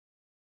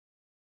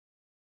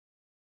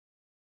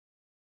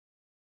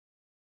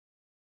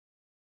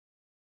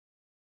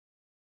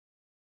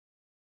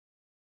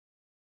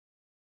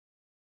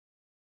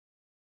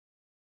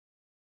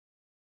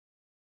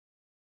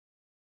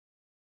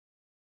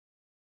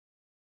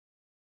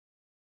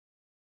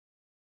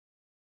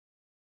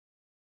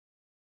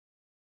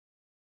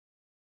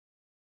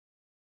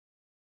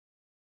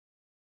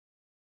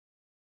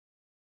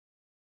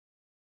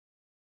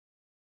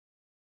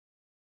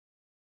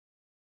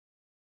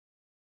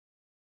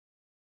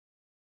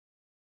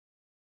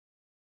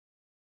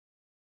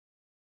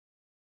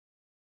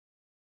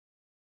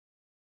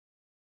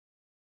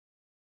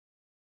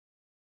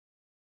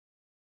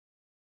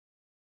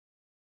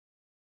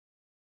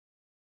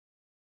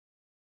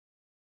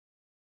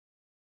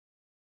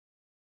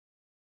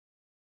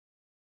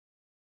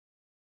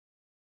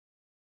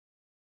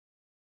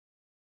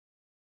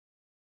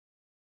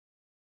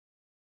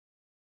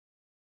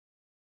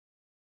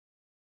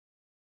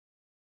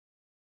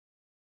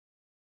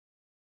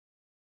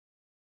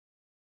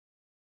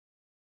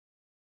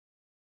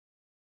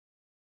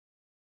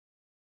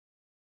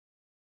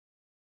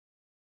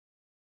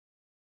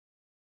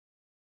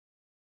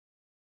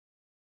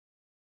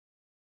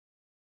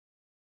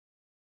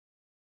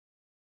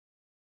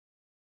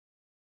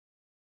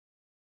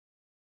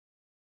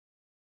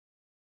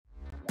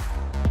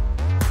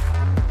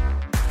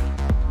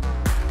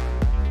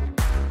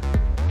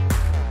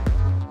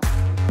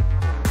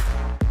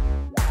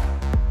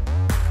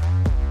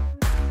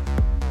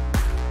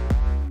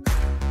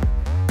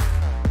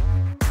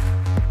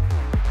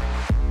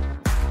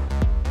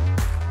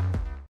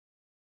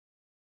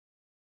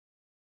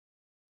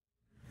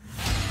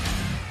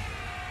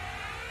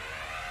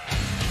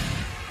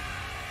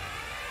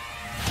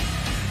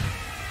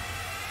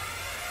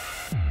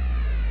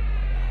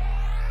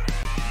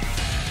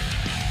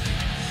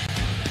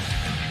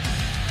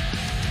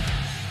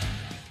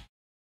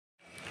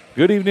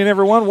Good evening,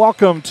 everyone.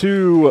 Welcome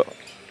to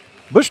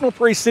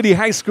Bushnell-Prairie City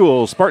High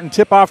School Spartan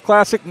Tip-Off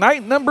Classic,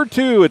 night number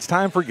 2. It's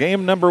time for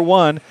game number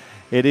 1.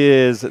 It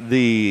is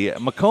the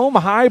Macomb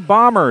High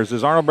Bombers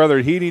as Arnold Brother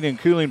Heating and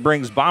Cooling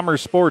brings Bomber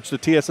Sports to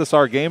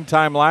TSSR Game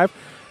Time Live,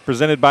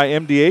 presented by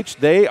MDH.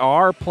 They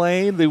are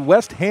playing the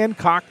West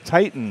Hancock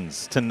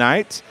Titans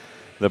tonight.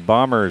 The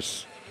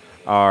Bombers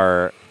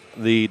are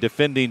the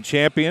defending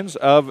champions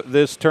of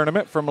this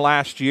tournament from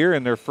last year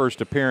in their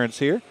first appearance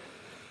here.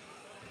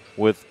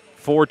 With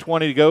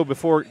 4:20 to go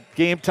before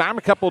game time.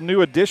 A couple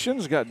new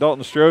additions. Got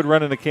Dalton Strode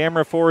running the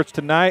camera for us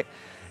tonight.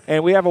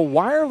 And we have a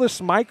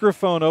wireless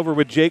microphone over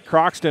with Jake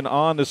Croxton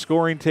on the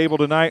scoring table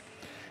tonight.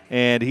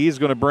 And he's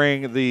going to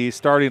bring the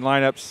starting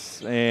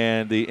lineups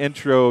and the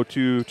intro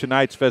to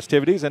tonight's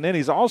festivities. And then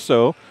he's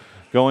also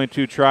going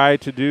to try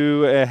to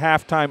do a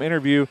halftime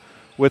interview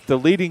with the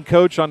leading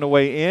coach on the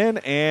way in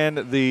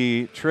and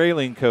the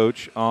trailing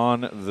coach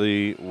on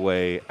the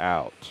way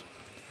out.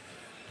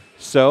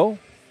 So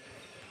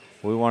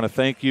we want to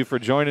thank you for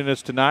joining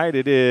us tonight.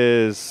 It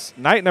is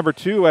night number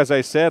 2, as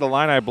I said.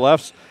 Illini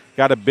Bluffs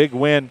got a big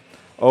win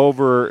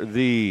over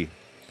the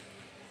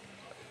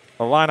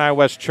Illini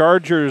West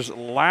Chargers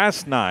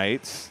last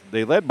night.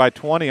 They led by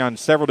 20 on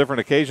several different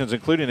occasions,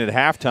 including at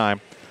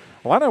halftime.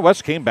 Illini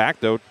West came back,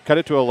 though, cut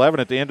it to 11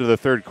 at the end of the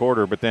third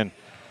quarter, but then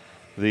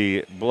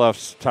the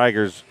Bluffs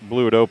Tigers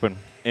blew it open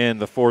in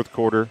the fourth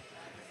quarter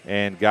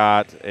and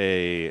got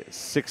a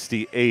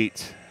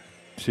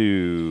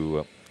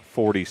 68-46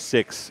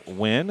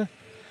 win,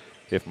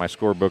 if my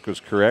scorebook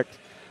was correct.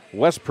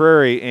 West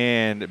Prairie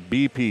and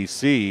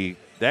BPC,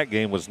 that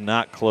game was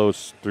not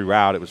close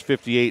throughout. It was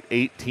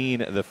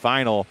 58-18 the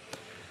final.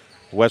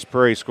 West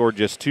Prairie scored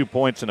just 2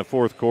 points in the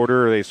fourth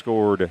quarter. They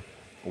scored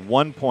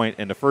 1 point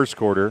in the first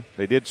quarter.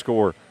 They did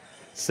score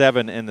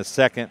 7 in the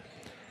second,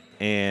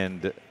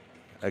 and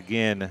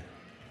again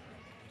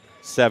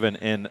 7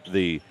 in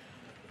the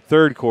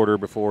third quarter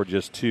before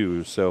just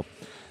 2. So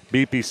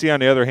BPC, on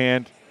the other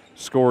hand,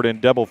 scored in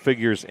double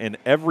figures in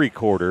every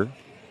quarter,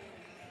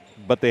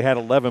 but they had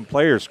 11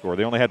 players score.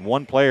 They only had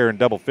 1 player in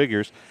double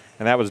figures,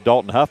 and that was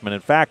Dalton Huffman. In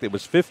fact, it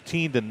was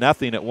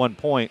 15-0 at one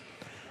point,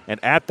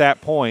 and at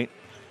that point,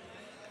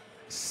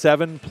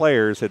 7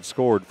 players had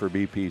scored for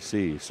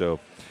BPC. So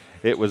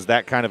it was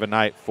that kind of a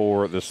night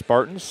for the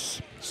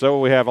Spartans. So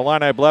we have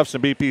Illini Bluffs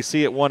and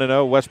BPC at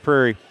 1-0, West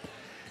Prairie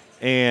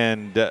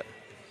and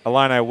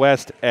Illini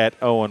West at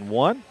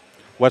 0-1.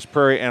 West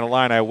Prairie and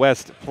Illini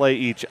West play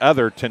each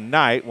other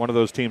tonight. One of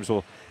those teams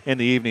will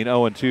end the evening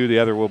 0-2. The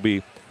other will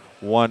be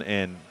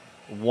 1-1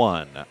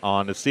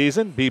 on the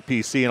season.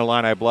 BPC and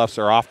Illini Bluffs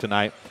are off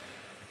tonight.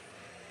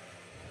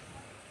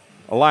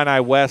 Illini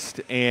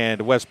West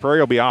and West Prairie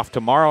will be off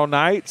tomorrow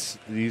night.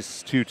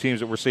 These two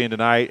teams that we're seeing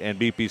tonight, and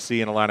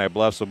BPC and Illini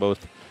Bluffs will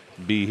both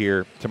be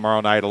here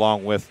tomorrow night,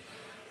 along with,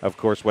 of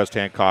course, West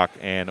Hancock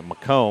and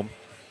Macomb.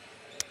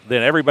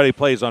 Then everybody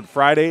plays on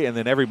Friday, and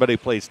then everybody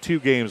plays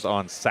 2 games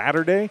on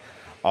Saturday.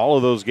 All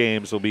of those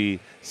games will be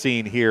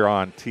seen here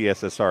on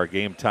TSSR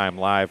Game Time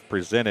Live,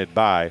 presented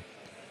by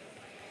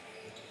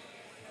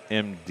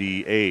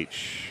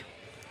MDH.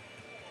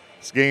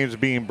 This game is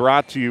being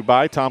brought to you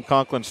by Tom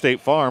Conklin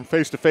State Farm,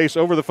 face-to-face,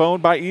 over the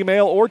phone, by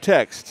email, or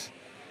text.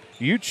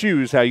 You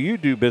choose how you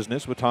do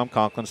business with Tom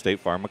Conklin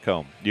State Farm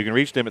Macomb. You can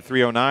reach them at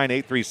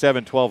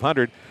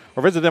 309-837-1200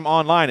 or visit them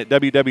online at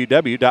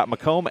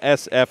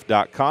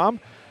www.macombsf.com.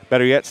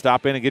 Better yet,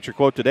 stop in and get your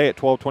quote today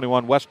at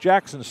 1221 West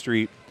Jackson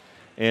Street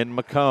in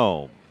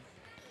Macomb.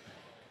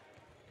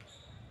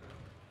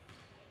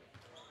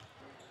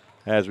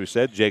 As we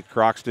said, Jake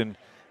Croxton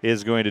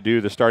is going to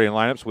do the starting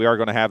lineups. We are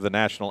going to have the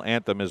national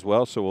anthem as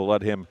well, so we'll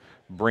let him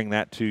bring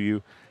that to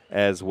you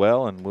as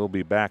well, and we'll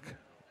be back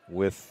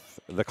with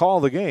the call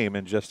of the game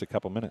in just a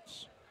couple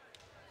minutes.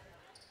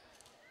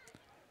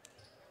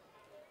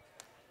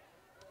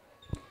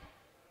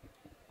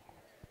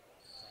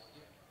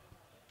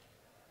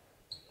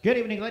 Good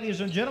evening,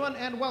 ladies and gentlemen,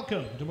 and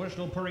welcome to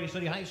Bushnell-Prairie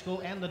City High School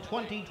and the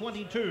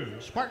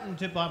 2022 Spartan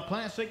Tip-Off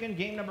Classic in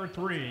game number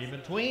 3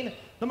 between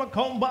the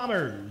Macomb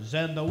Bombers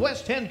and the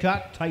West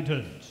Hancock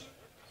Titans.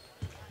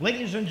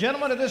 Ladies and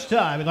gentlemen, at this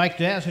time, I'd like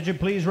to ask that you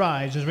please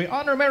rise as we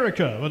honor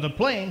America with the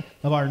playing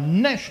of our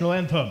national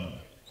anthem.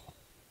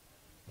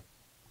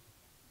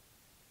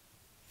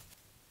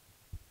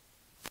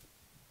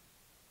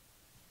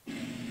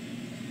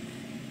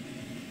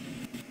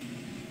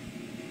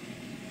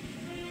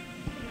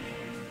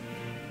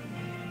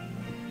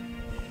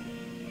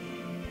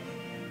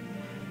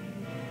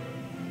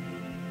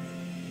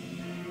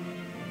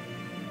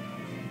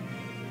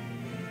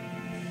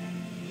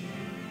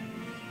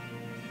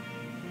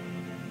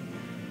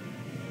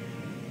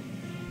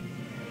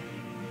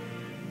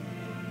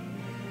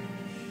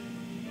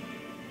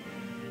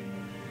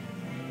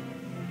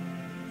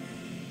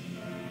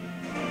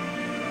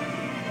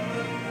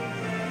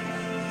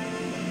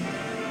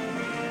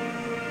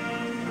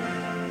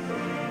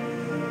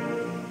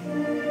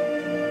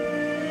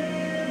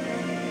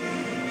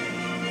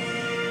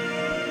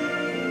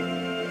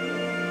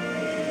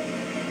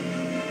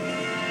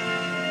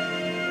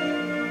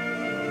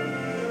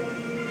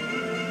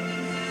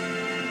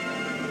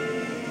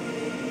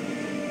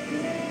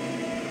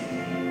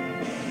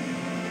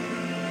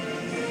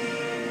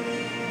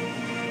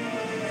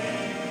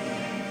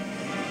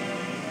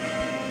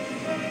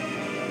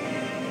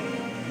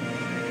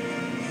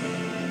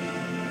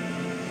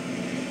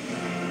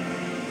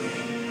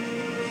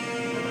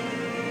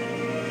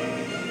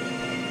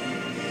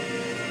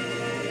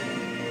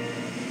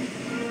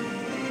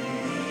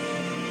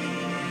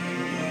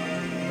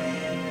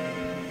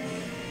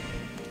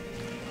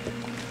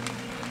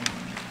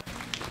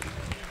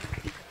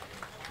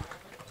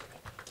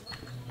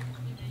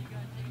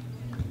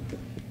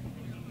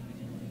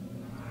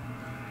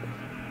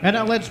 And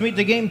now let's meet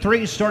the Game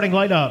 3 starting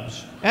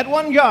lineups. At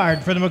 1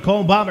 guard for the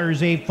Macomb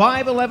Bombers, a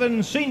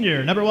 5'11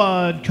 senior, number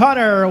 1,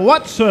 Connor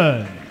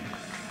Watson.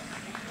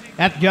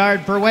 At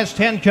guard for West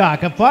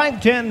Hancock, a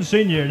 5'10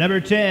 senior, number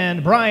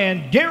 10,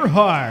 Brian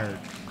Gerhardt.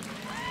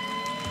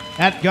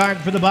 At guard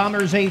for the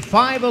Bombers, a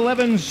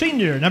 5'11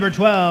 senior, number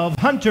 12,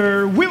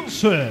 Hunter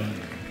Wilson.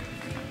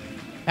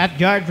 At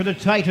guard for the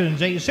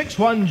Titans, a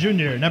 6'1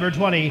 junior, number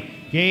 20,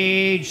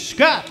 Gage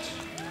Scott.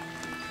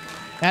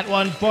 At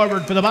 1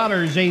 forward for the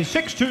Bombers, a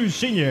 6'2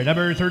 senior,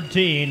 number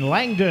 13,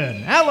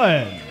 Langdon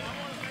Allen.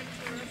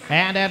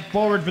 And at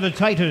forward for the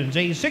Titans,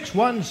 a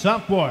 6'1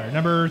 sophomore,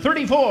 number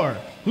 34,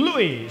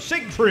 Louis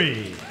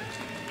Siegfried.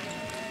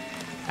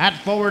 At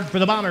forward for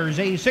the Bombers,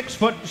 a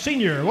 6-foot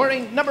senior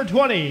wearing number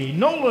 20,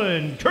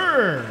 Nolan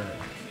Kerr.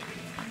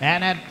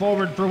 And at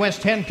forward for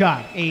West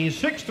Hancock, a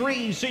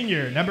 6'3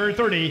 senior, number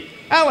 30,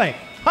 Alec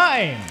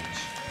Himes.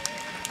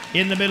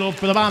 In the middle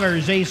for the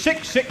Bombers, a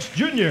 6'6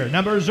 junior,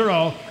 number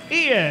 0,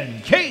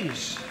 Ian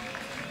Case.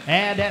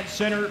 And at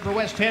center for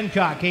West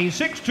Hancock, a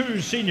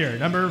 6'2 senior,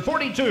 number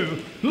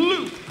 42,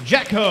 Luke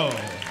Jacko.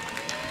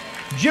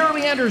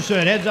 Jeremy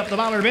Anderson heads up the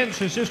Bomber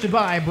bench, assisted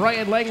by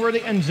Brian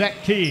Langworthy and Zach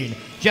Keene.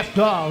 Jeff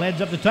Dahl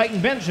heads up the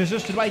Titan bench,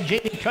 assisted by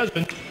Jamie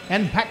Cousins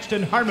and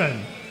Paxton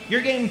Harmon.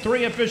 Your Game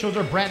 3 officials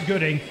are Brad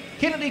Gooding,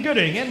 Kennedy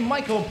Gooding, and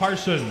Michael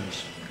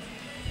Parsons.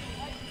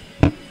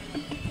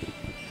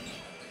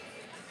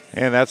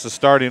 And that's the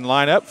starting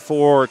lineup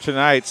for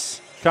tonight's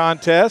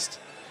contest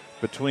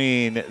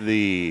between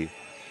the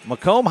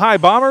Macomb High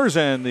Bombers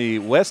and the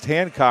West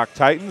Hancock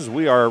Titans.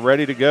 We are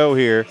ready to go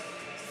here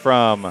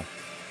from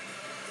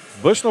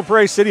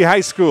Bushnell-Prairie City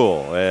High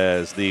School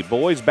as the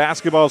boys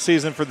basketball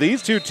season for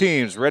these two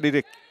teams ready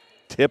to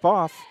tip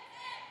off.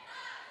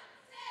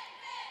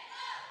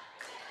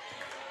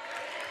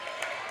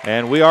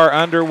 And we are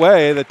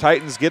underway. The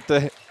Titans get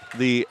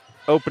the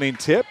opening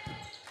tip.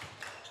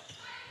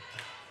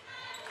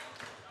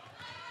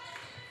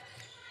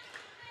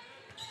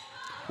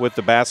 With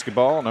the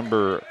basketball,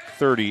 number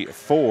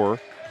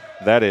 34,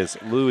 that is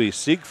Louis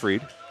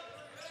Siegfried.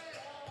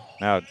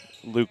 Now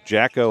Luke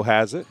Jacko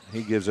has it.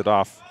 He gives it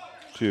off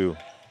to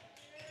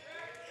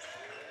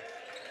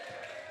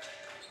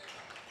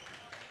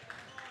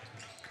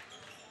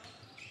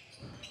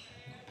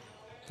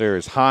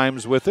there's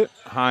Himes with it.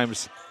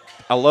 Himes,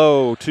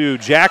 hello to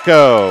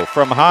Jacko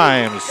from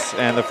Himes,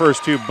 and the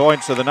first 2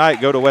 points of the night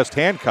go to West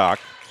Hancock.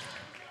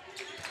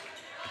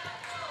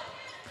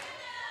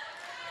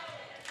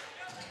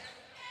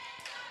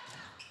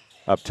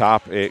 Up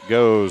top, it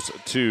goes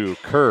to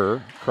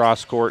Kerr.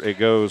 Cross court, it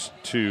goes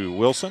to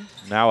Wilson.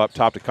 Now up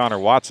top to Connor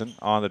Watson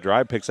on the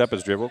drive. Picks up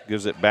his dribble,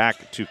 gives it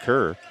back to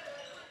Kerr.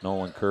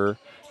 Nolan Kerr.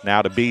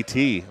 Now to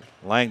BT.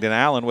 Langdon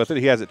Allen with it.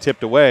 He has it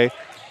tipped away.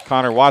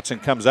 Connor Watson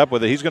comes up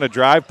with it. He's going to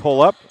drive,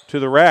 pull up to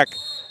the rack,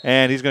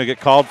 and he's going to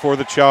get called for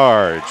the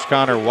charge.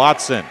 Connor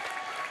Watson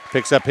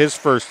picks up his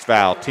first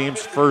foul.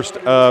 Team's first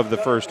of the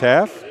first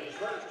half.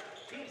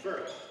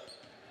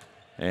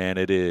 And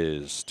it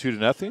is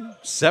 2-0.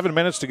 7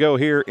 minutes to go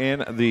here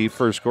in the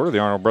first quarter. The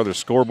Arnold Brothers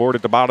scoreboard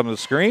at the bottom of the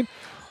screen.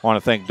 I want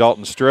to thank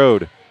Dalton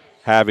Strode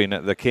having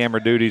the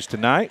camera duties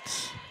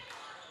tonight.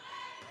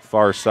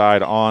 Far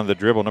side on the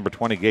dribble, number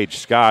 20, Gage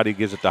Scott. He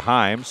gives it to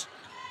Himes.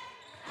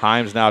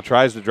 Himes now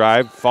tries to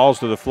drive, falls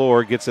to the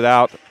floor, gets it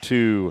out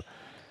to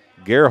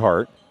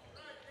Gerhardt.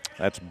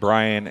 That's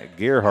Brian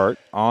Gerhardt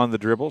on the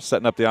dribble,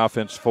 setting up the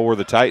offense for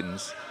the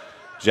Titans.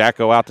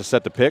 Jacko out to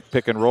set the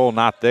pick and roll,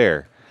 not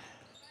there.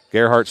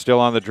 Gerhardt still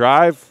on the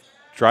drive,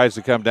 tries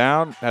to come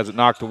down, has it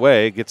knocked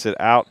away, gets it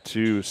out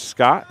to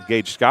Scott.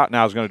 Gage Scott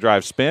now is going to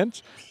drive,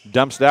 spins,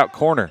 dumps it out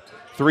corner.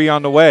 3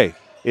 on the way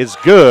is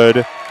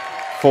good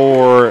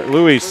for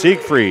Louis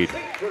Siegfried.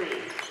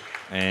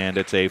 And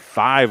it's a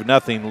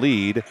 5-0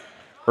 lead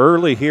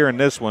early here in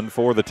this one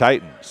for the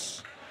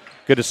Titans.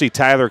 Good to see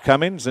Tyler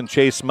Cummings and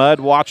Chase Mudd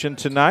watching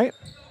tonight.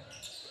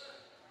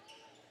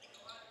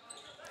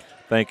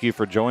 Thank you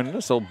for joining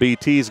us. Old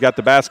BT's got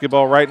the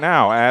basketball right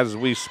now as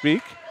we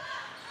speak.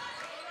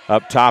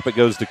 Up top it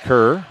goes to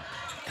Kerr.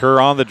 Kerr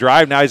on the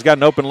drive. Now he's got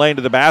an open lane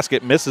to the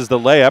basket. Misses the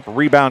layup.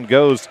 Rebound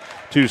goes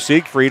to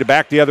Siegfried.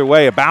 Back the other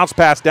way. A bounce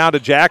pass down to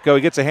Jacko.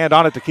 He gets a hand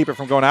on it to keep it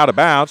from going out of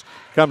bounds.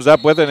 Comes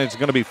up with it, and it's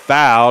going to be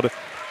fouled.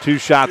 2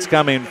 shots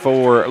coming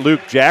for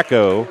Luke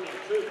Jacko.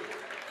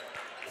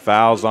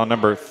 Fouls on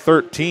number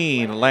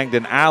 13,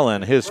 Langdon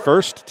Allen, his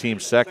first, team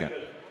second.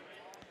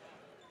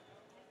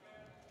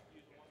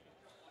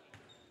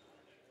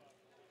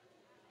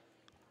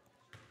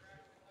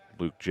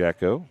 Luke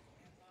Jacko,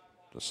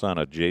 the son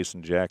of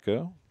Jason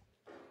Jacko,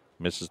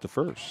 misses the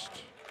first.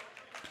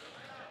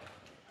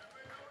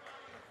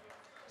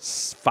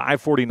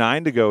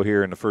 5:49 to go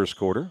here in the first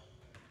quarter.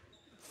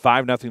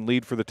 5-0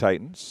 lead for the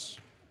Titans.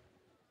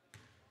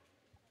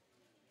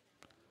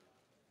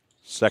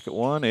 Second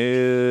one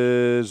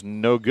is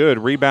no good.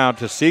 Rebound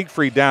to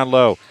Siegfried down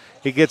low.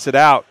 He gets it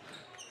out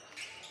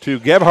to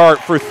Gebhardt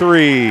for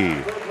 3.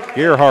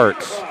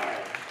 Gerhardt.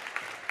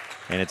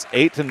 And it's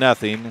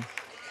 8-0.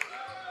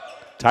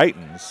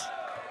 Titans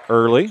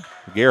early.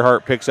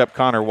 Gerhardt picks up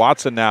Connor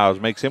Watson now,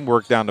 makes him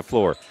work down the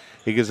floor.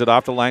 He gives it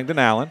off to Langdon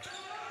Allen.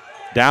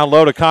 Down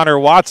low to Connor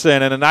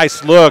Watson, and a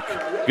nice look.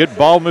 Good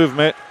ball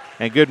movement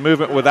and good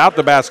movement without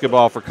the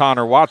basketball for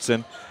Connor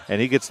Watson, and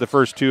he gets the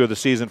first 2 of the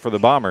season for the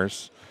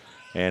Bombers.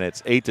 And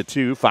it's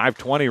 8-2,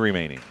 5:20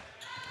 remaining.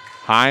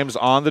 Himes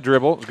on the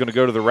dribble is going to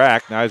go to the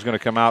rack. Now he's going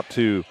to come out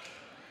to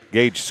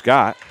Gage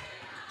Scott.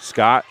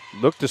 Scott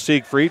looked to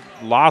Siegfried,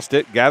 lost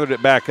it, gathered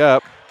it back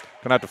up.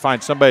 Going to have to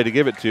find somebody to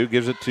give it to.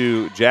 Gives it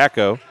to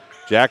Jacko.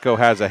 Jacko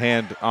has a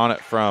hand on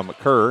it from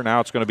Kerr. Now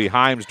it's going to be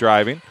Himes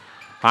driving.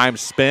 Himes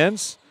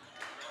spins.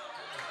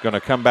 Going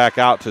to come back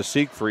out to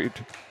Siegfried,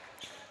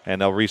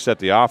 and they'll reset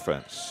the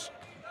offense.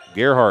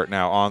 Gerhardt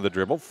now on the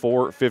dribble,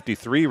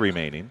 4:53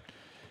 remaining.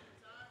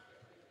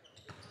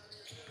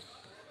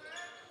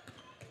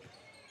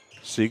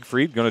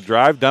 Siegfried going to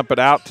drive, dump it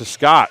out to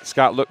Scott.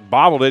 Scott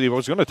bobbled it. He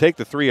was going to take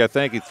the 3, I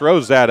think. He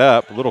throws that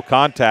up. A little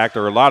contact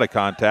or a lot of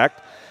contact.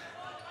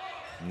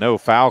 No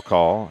foul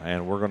call,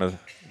 and we're going to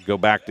go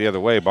back the other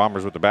way.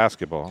 Bombers with the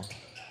basketball.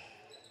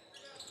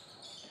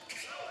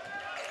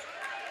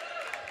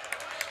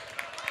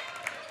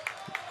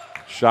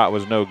 Shot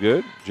was no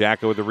good.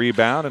 Jacko with the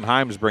rebound, and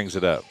Himes brings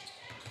it up.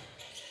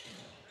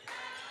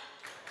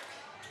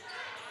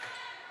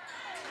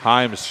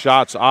 Himes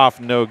shots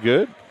off, no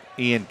good.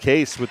 Ian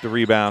Case with the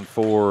rebound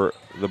for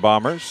the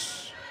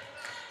Bombers.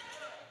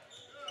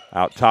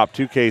 Out top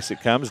to Case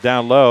it comes.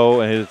 Down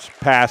low, and his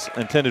pass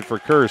intended for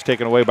Kerr is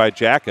taken away by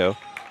Jacko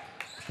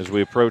as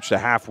we approach the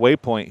halfway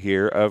point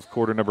here of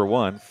quarter number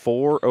 1.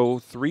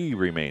 4:03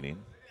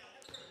 remaining.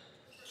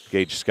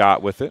 Gage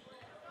Scott with it.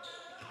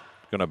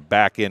 Going to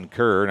back in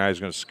Kerr. Now he's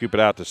going to scoop it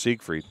out to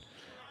Siegfried.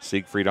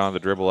 Siegfried on the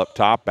dribble up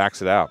top,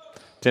 backs it out.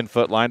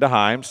 10-foot line to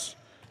Himes.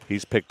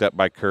 He's picked up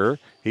by Kerr.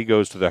 He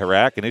goes to the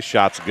rack, and his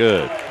shot's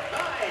good.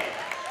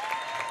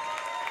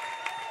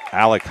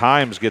 Alec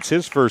Himes gets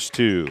his first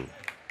 2,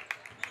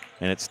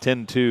 and it's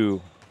 10-2.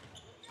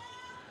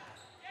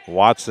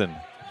 Watson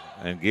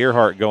and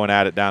Gerhardt going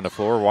at it down the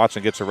floor.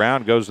 Watson gets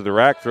around, goes to the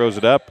rack, throws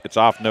it up. It's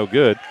off, no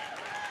good.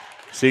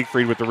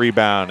 Siegfried with the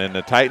rebound, and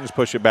the Titans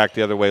push it back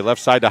the other way.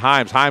 Left side to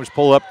Himes. Himes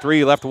pull up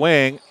 3, left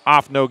wing,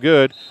 off, no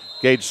good.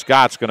 Gage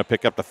Scott's going to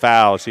pick up the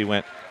foul as he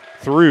went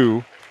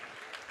through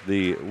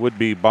the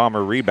would-be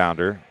Bomber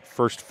rebounder.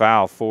 First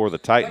foul for the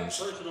Titans.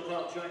 Personal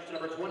foul charge to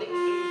number 20,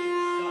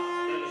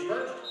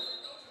 first.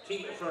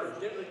 Team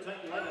first. Number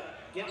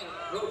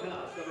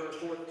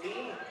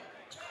 14.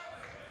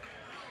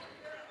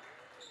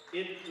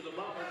 Into the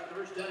Bombers,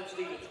 first time,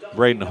 Steven Stuffel.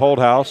 Braden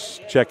Holdhouse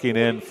checking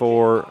in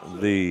for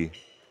the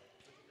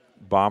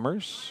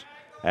Bombers,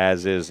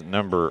 as is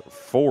number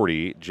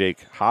 40,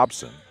 Jake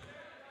Hobson.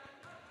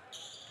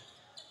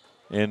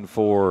 In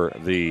for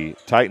the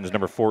Titans,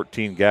 number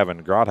 14,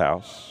 Gavin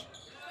Grothaus.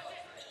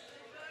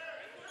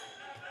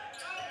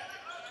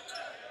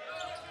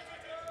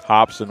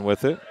 Hobson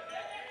with it.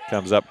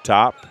 Comes up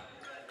top.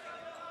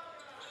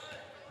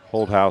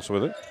 Holdhouse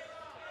with it.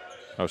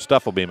 Oh,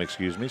 Stuffelbeam,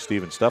 excuse me.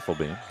 Steven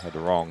Stuffelbeam. Had the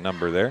wrong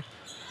number there.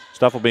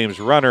 Stuffelbeam's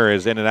runner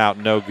is in and out,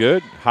 no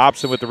good.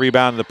 Hobson with the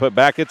rebound and the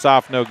putback. It's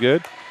off, no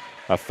good.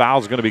 A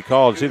foul's going to be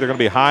called. It's either going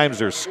to be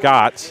Himes or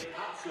Scott.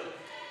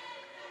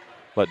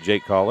 Let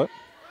Jake call it.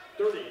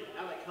 30,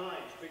 Alec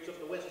Himes picks up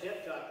the West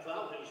Hancock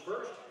foul. His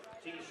first,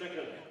 team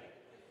second.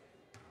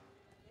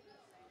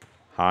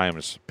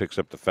 Himes picks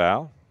up the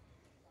foul.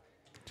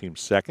 Team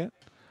second.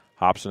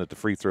 Hobson at the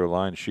free throw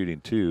line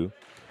shooting 2.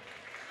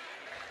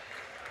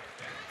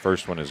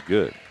 First one is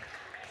good.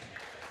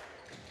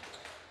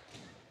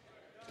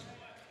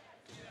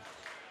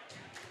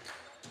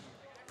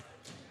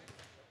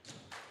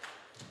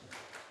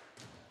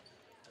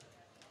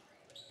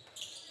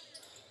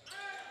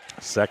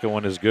 Second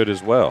one is good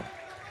as well.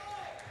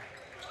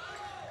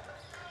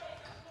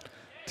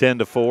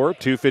 10-4,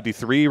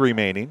 2:53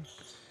 remaining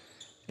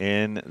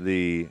in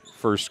the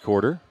first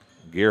quarter.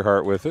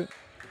 Gerhardt with it.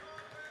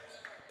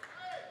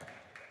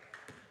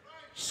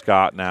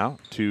 Scott now,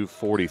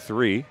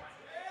 2:43.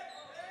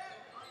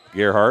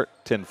 Gerhardt,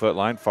 10-foot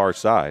line, far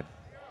side.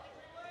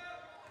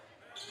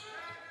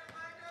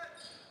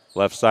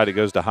 Left side, it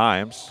goes to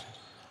Himes.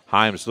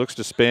 Himes looks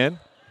to spin,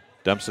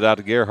 dumps it out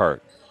to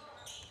Gerhardt.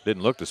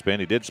 Didn't look to spin,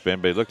 he did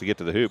spin, but he looked to get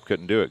to the hoop,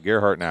 couldn't do it.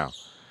 Gerhardt now,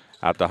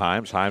 out to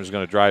Himes. Himes is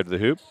going to drive to the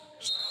hoop.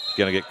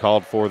 Going to get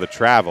called for the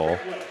travel.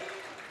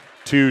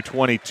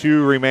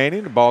 2:22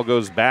 remaining. The ball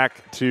goes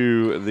back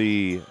to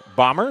the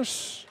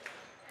Bombers.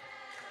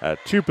 A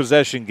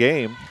 2-possession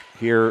game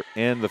here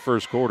in the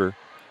first quarter.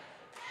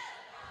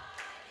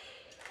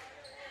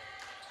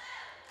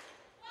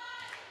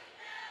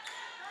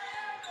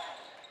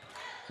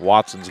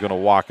 Watson's going to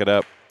walk it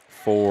up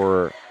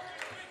for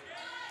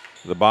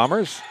the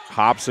Bombers.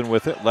 Hobson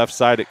with it. Left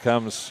side it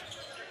comes.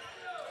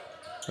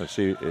 Let's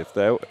see if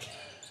that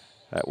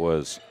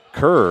was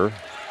Kerr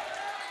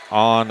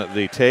on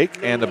the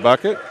take and the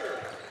bucket.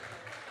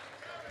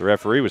 The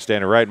referee was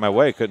standing right in my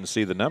way. Couldn't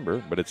see the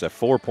number, but it's a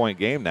 4-point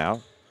game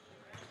now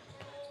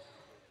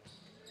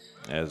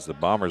as the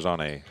Bombers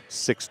on a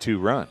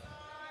 6-2 run.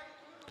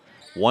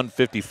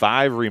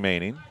 1:55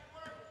 remaining.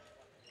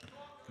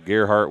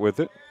 Gerhardt with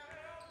it.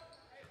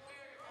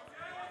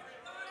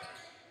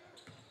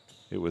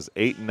 It was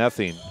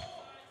 8-0.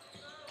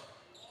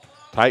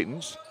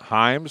 Titans.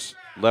 Himes,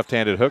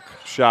 left-handed hook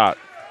shot,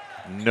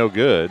 no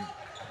good.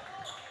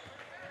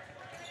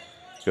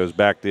 Goes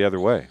back the other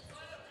way.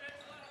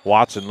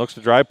 Watson looks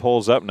to drive,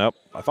 pulls up. Nope.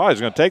 I thought he was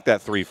going to take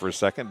that three for a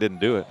second. Didn't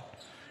do it.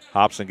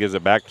 Hobson gives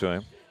it back to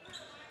him.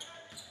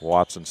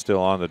 Watson still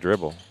on the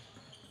dribble.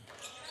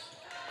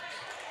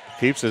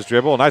 Keeps his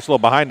dribble. Nice little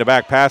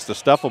behind-the-back pass to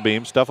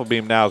Stufflebeam.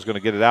 Stufflebeam now is going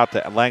to get it out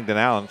to Langdon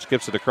Allen.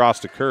 Skips it across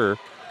to Kerr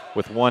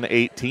with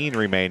 1:18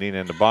 remaining,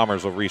 and the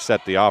Bombers will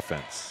reset the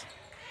offense.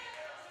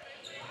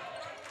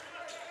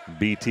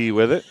 BT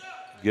with it.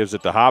 Gives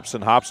it to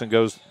Hobson. Hobson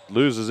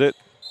loses it,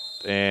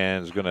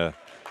 and is going to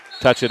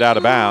touch it out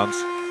of bounds.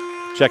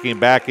 Checking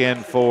back in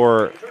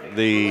for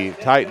the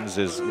Titans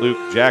is Luke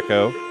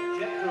Jacko.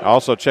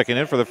 Also checking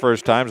in for the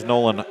first time is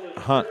Nolan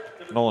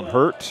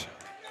Hurt.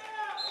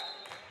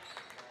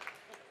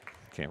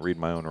 Can't read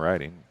my own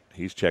writing.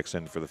 He checks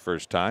in for the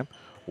first time.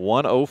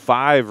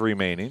 1:05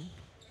 remaining.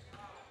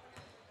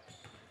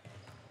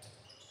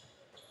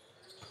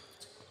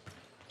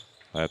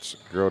 That's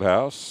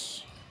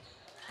Grotehouse.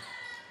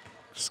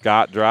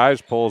 Scott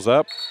drives, pulls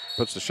up,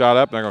 puts the shot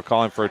up. They're going to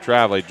call him for a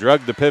travel. He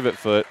drugged the pivot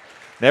foot.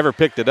 Never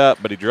picked it up,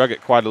 but he drug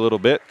it quite a little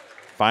bit.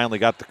 Finally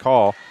got the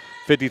call.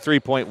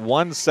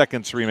 53.1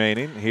 seconds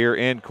remaining here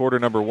in quarter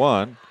number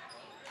one.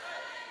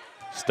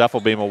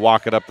 Stufflebeam will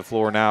walk it up the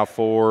floor now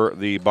for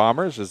the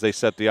Bombers as they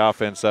set the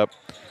offense up,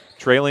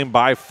 trailing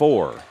by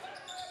 4.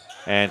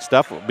 And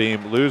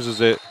Stufflebeam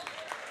loses it,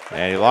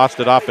 and he lost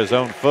it off his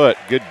own foot.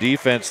 Good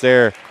defense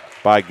there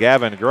by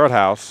Gavin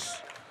Grotehouse.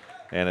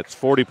 And it's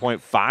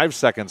 40.5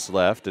 seconds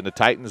left, and the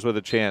Titans with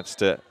a chance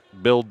to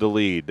build the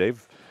lead.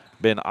 They've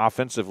been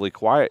offensively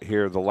quiet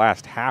here the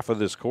last half of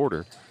this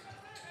quarter.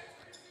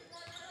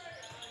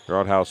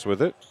 Grotehouse with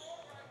it.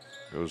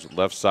 Goes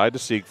left side to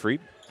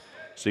Siegfried.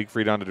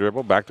 Siegfried on the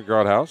dribble, back to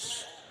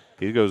Grotehouse.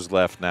 He goes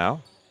left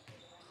now.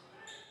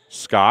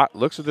 Scott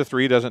looks at the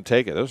three, doesn't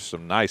take it. Those are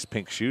some nice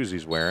pink shoes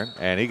he's wearing,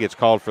 and he gets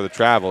called for the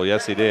travel.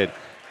 Yes, he did.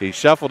 He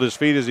shuffled his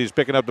feet as he's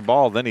picking up the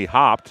ball, then he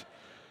hopped.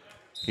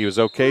 He was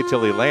okay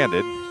till he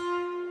landed.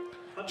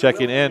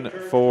 Checking in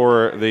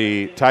for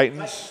the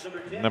Titans,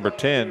 number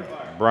 10,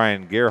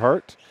 Brian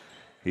Gerhardt.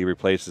 He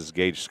replaces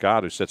Gage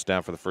Scott, who sits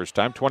down for the first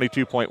time.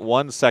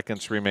 22.1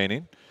 seconds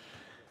remaining.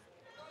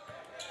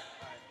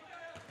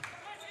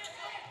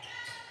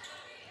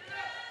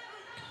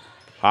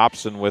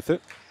 Hobson with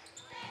it.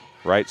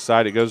 Right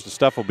side, it goes to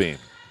Stufflebeam.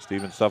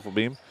 Steven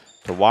Stufflebeam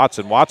to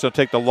Watson. Watson will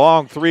take the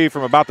long three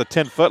from about the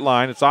 10-foot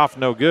line. It's off,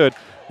 no good.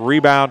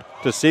 Rebound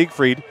to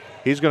Siegfried.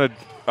 He's going to,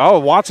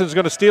 Watson's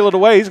going to steal it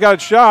away. He's got a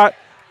shot.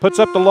 Puts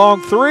up the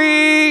long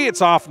three.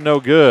 It's off,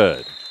 no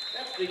good.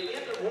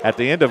 At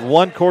the end of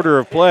one quarter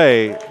of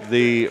play,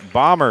 the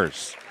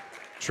Bombers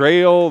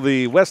trail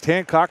the West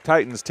Hancock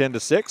Titans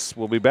 10-6.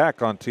 We'll be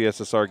back on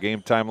TSSR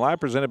Game Time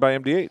Live, presented by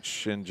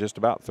MDH, in just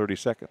about 30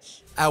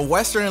 seconds. At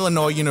Western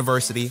Illinois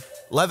University,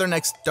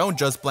 Leathernecks don't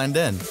just blend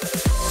in.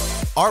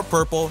 Our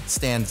purple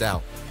stands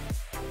out.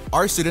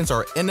 Our students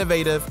are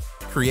innovative,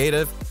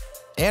 creative,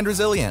 and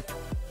resilient.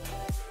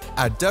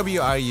 At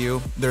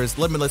WIU, there's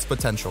limitless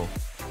potential,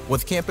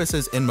 with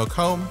campuses in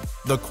Macomb,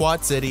 the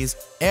Quad Cities,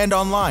 and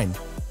online.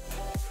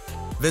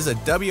 Visit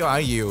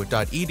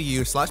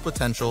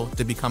wiu.edu/potential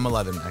to become a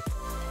Leatherneck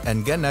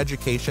and get an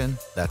education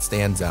that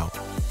stands out.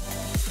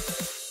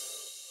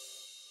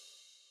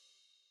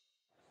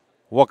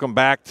 Welcome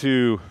back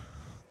to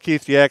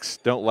Keith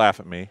Yex. Don't laugh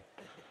at me.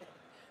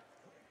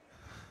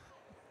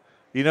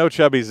 You know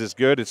Chubby's is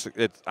good.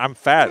 I'm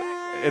fat.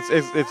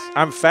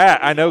 I'm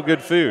fat. I know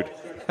good food.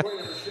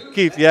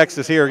 Keith Yex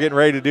is here getting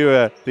ready to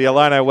do the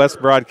Illini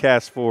West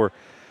broadcast for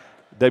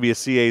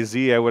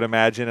WCAZ, I would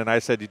imagine. And I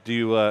said, do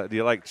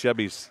you like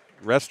Chubby's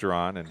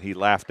restaurant? And he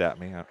laughed at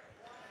me. I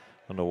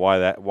don't know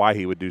why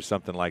he would do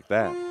something like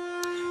that.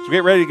 So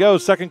get ready to go.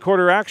 Second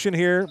quarter action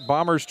here.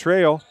 Bombers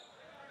trail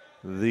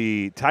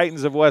the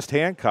Titans of West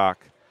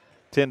Hancock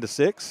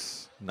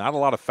 10-6. Not a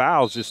lot of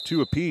fouls, just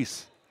 2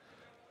 apiece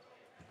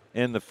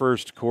in the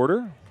first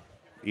quarter.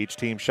 Each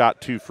team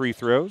shot 2 free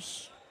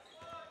throws.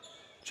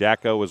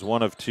 Jacko was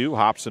 1 of 2.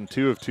 Hobson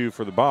 2 of 2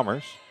 for the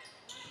Bombers.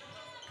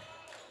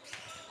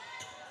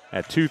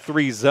 At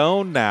 2-3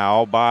 zone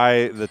now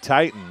by the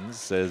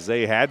Titans, as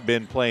they had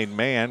been playing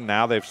man.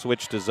 Now they've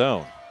switched to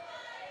zone.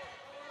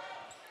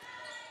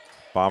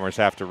 Bombers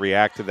have to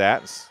react to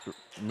that,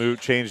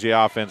 change the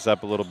offense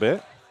up a little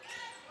bit.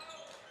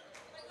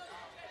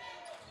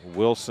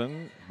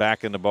 Wilson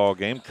back in the ball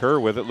game. Kerr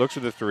with it, looks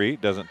at the three,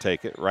 doesn't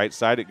take it. Right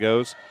side it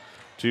goes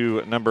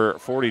to number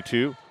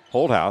 42,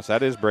 Holthouse.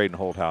 That is Braden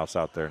Holthouse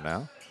out there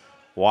now.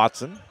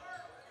 Watson.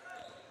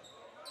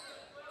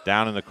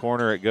 Down in the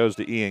corner it goes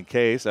to Ian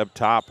Case. Up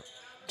top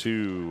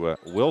to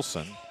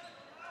Wilson.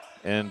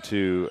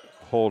 Into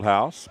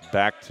Holthouse.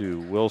 Back to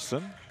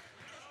Wilson.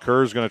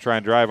 Kerr's going to try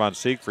and drive on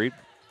Siegfried.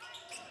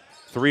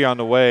 3 on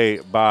the way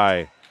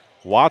by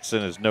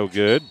Watson is no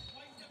good.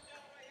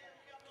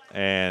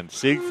 And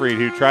Siegfried,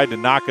 who tried to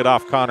knock it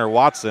off Connor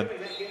Watson,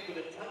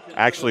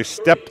 Actually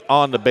stepped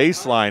on the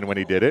baseline when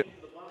he did it.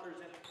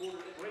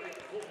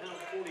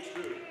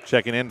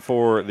 Checking in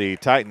for the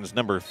Titans,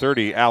 number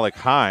 30, Alec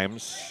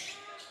Himes.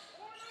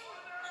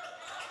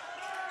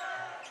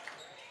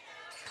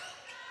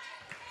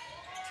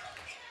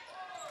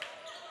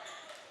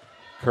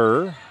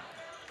 Kerr,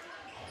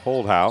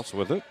 Holdhouse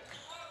with it.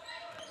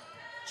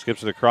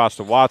 Skips it across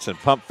to Watson.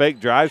 Pump fake,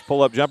 drives,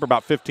 pull-up jumper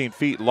about 15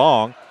 feet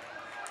long.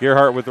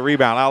 Gerhardt with the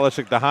rebound. Outlet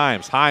to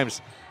Himes.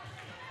 Himes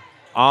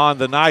on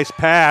the nice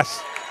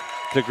pass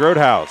to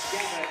Grothaus.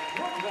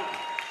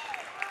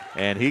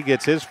 And he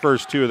gets his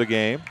first 2 of the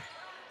game.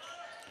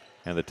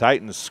 And the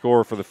Titans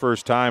score for the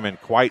first time in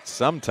quite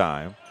some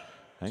time.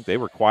 I think they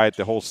were quiet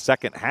the whole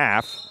second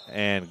half.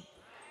 And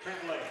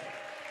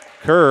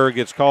Kerr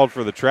gets called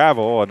for the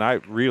travel, and I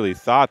really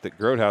thought that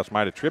Grothaus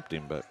might have tripped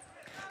him, but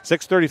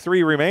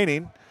 6:33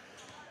 remaining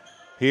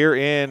here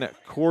in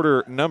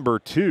quarter number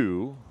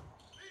 2.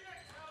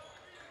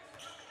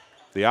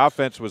 The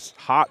offense was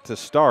hot to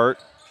start.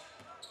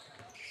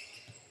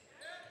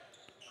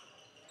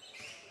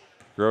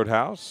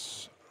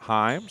 Grothaus,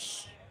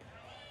 Himes.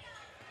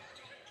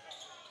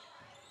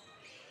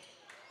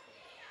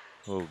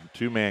 Little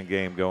 2-man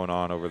game going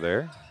on over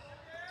there.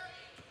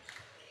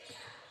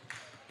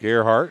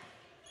 Gerhardt.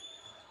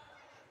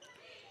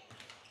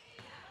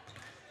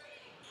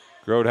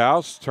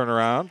 Grothaus,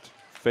 turnaround,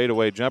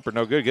 fadeaway jumper,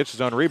 no good. Gets his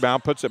own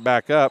rebound, puts it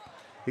back up.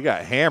 He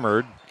got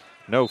hammered,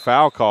 no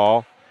foul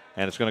call,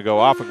 and it's going to go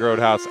off of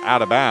Grothaus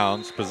out of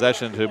bounds.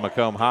 Possession to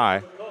Macomb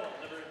High.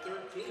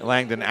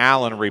 Langdon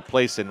Allen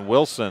replacing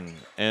Wilson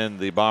in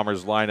the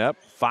Bombers lineup.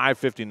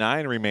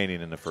 5:59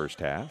 remaining in the first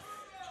half.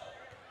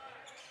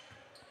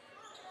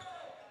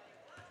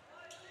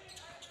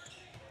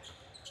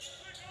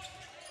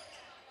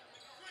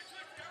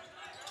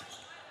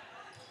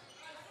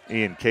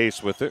 Ian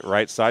Case with it.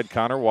 Right side,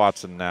 Connor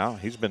Watson now.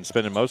 He's been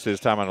spending most of his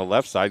time on the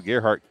left side.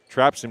 Gerhardt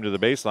traps him to the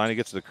baseline. He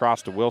gets it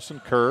across to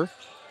Wilson. Kerr.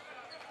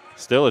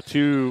 Still a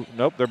 2.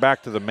 Nope, they're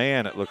back to the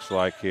man, it looks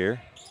like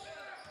here.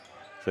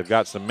 They've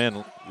got some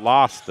men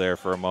lost there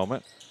for a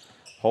moment.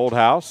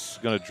 Holdhouse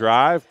going to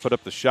drive, put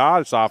up the shot.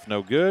 It's off,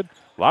 no good.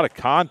 A lot of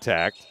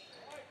contact.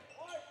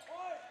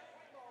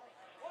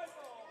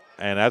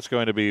 And that's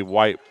going to be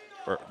white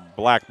or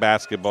black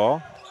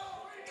basketball.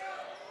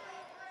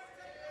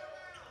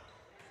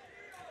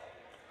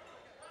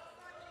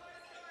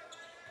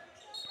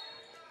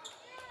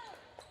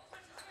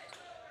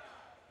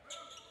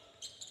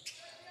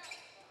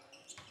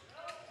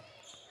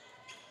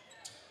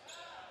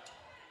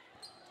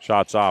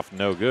 Shots off,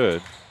 no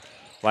good.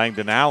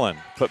 Langdon Allen,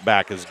 put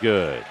back is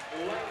good.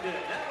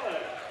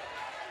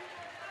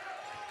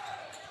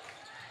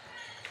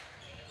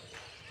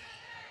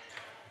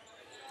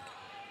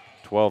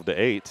 (12 to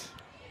 8).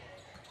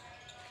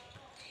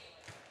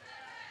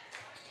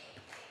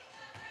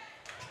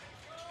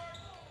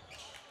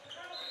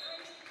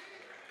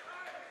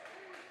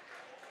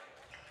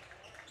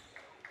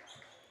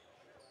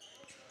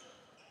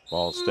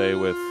 Ball stay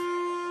with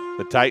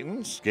the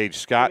Titans. Gage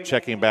Scott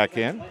checking back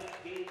in.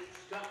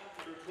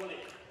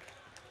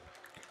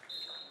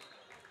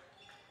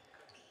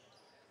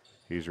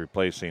 He's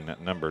replacing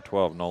number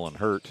 12, Nolan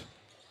Hurt.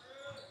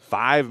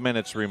 5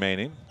 minutes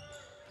remaining.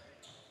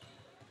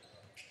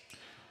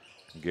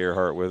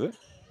 Gerhardt with it.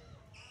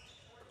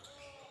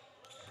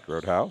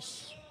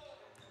 Grothaus.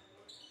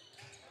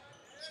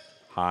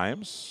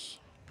 Himes.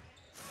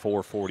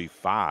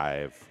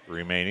 4:45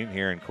 remaining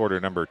here in quarter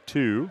number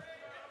 2.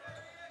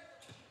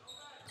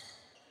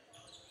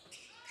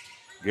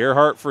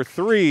 Gerhardt for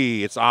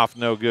 3. It's off,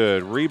 no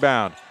good.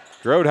 Rebound,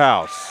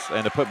 Grothaus,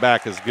 and the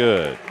putback is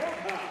good.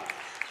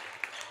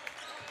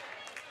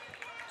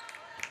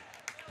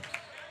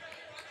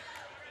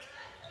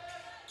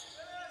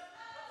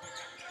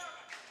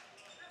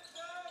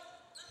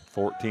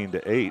 (14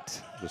 to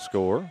 8) the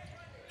score.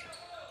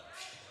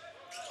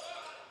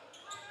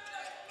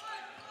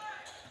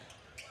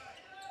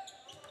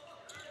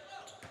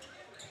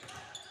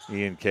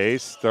 Ian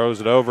Case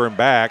throws it over and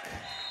back.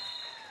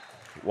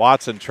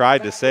 Watson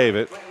tried to save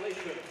it.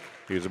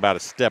 He was about a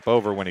step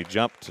over when he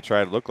jumped to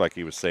try to look like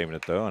he was saving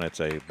it, though, and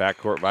it's a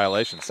backcourt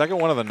violation. Second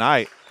one of the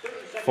night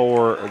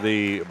for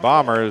the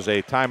Bombers.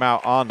 A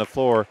timeout on the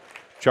floor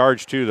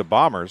charged to the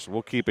Bombers.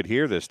 We'll keep it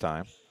here this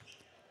time.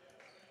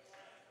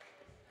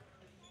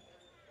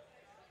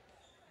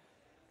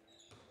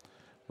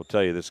 We'll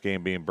tell you this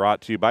game being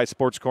brought to you by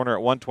Sports Corner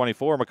at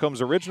 124.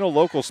 Macomb's original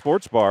local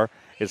sports bar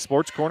is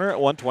Sports Corner at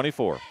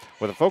 124.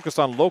 With a focus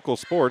on local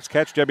sports,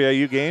 catch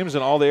WIU games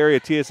and all the area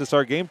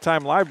TSSR Game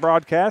Time live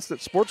broadcasts at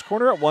Sports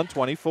Corner at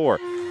 124.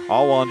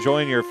 All while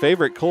enjoying your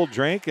favorite cold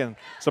drink and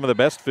some of the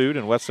best food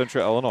in West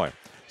Central Illinois.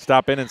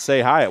 Stop in and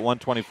say hi at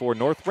 124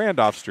 North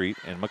Randolph Street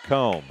in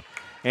Macomb.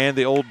 And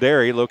the Old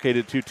Dairy,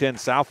 located 210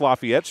 South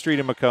Lafayette Street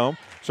in Macomb,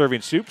 serving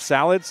soup,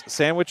 salads,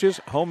 sandwiches,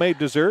 homemade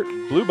dessert,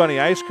 Blue Bunny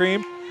ice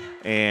cream,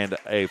 and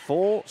a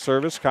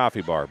full-service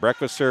coffee bar.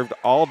 Breakfast served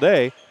all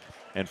day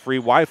and free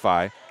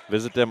Wi-Fi.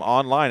 Visit them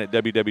online at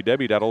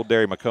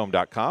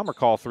www.olddairymacomb.com or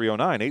call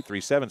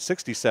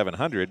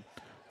 309-837-6700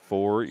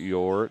 for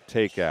your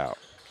takeout.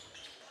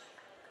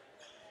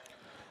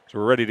 So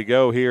we're ready to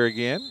go here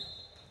again.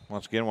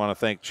 Once again, I want to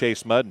thank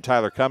Chase Mudd and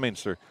Tyler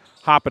Cummings for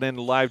hopping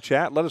into live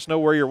chat. Let us know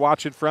where you're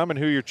watching from and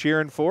who you're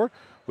cheering for.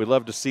 We'd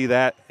love to see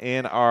that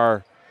in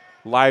our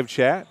live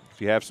chat.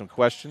 If you have some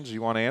questions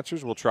you want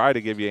answers, we'll try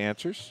to give you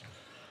answers.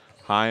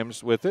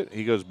 Himes with it.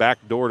 He goes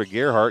back door to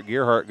Gerhardt.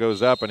 Gerhardt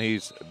goes up, and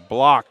he's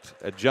blocked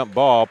a jump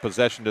ball.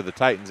 Possession to the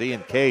Titans.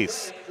 Ian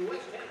Case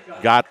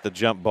got the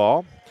jump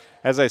ball.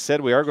 As I said,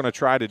 we are going to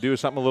try to do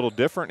something a little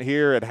different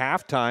here at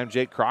halftime.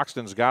 Jake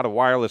Croxton's got a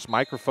wireless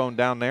microphone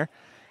down there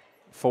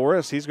for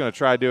us. He's going to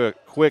try to do a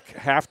quick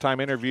halftime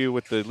interview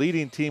with the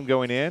leading team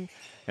going in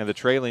and the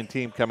trailing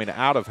team coming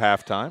out of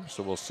halftime.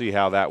 So we'll see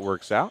how that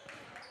works out,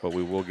 but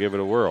we will give it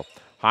a whirl.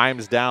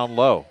 Himes down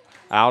low.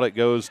 Out it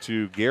goes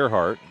to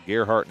Gerhardt.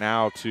 Gerhardt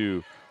now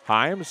to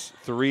Himes.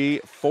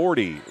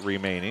 3:40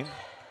 remaining.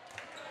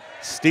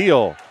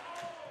 Steele.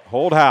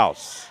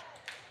 Holdhouse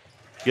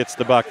gets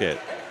the bucket.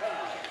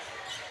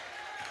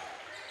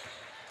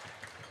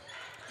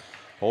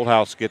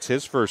 Holdhouse gets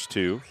his first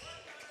two.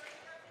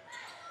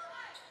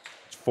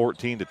 It's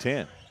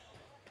 14-10.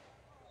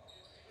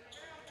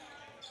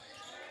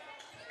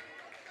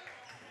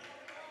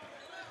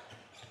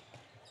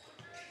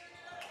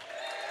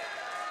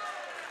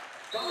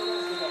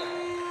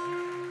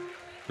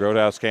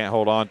 Grodhouse can't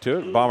hold on to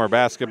it. Bomber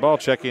basketball.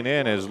 Checking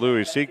in is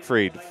Louis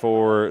Siegfried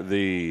for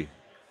the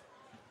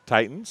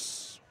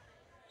Titans.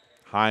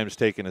 Himes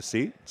taking a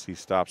seat. He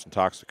stops and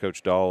talks to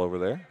Coach Dahl over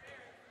there.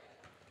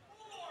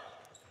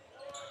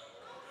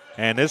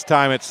 And this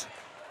time it's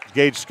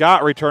Gage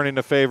Scott returning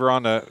the favor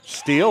on the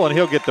steal, and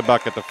he'll get the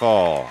bucket to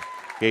fall.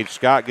 Gage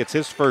Scott gets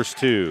his first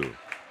two.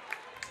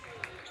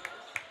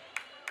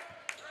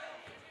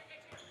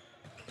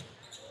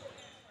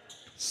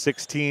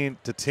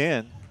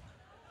 (16-10).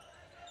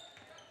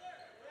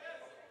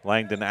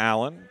 Langdon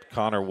Allen,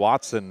 Connor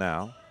Watson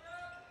now.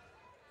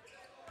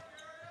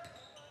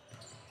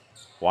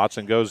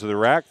 Watson goes to the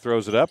rack,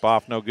 throws it up,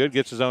 off no good,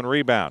 gets his own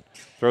rebound.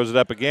 Throws it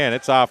up again,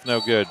 it's off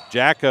no good.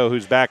 Jacko,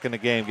 who's back in the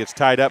game, gets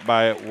tied up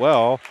by it.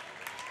 Well,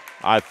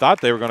 I thought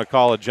they were going to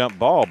call a jump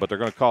ball, but they're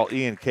going to call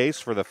Ian Case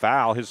for the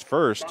foul, his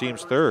first,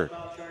 team's third.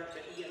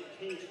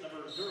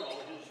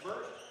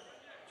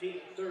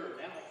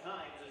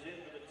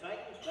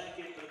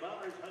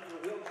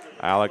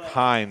 Alec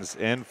Hines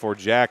in for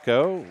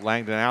Jacko.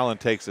 Langdon Allen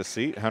takes a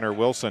seat. Hunter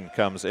Wilson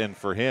comes in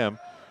for him.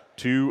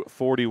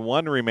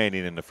 2:41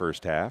 remaining in the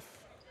first half.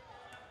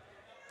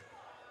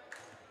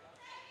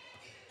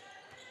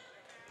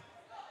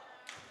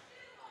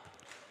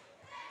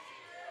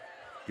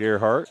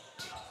 Gerhardt.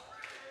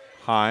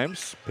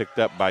 Himes picked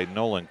up by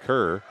Nolan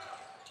Kerr.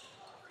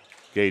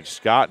 Gage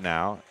Scott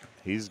now.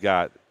 He's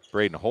got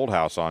Braden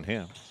Holdhouse on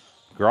him.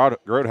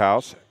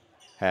 Grodhouse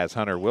has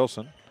Hunter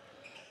Wilson.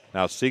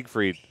 Now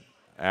Siegfried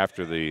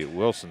after the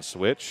Wilson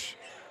switch.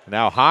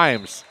 Now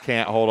Himes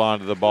can't hold on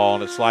to the ball,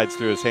 and it slides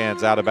through his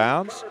hands out of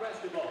bounds.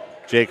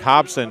 Jake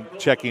Hobson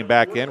checking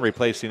back in,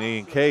 replacing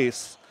Ian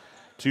Case.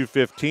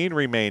 2:15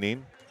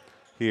 remaining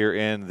here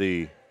in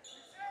the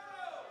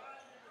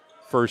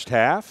first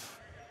half.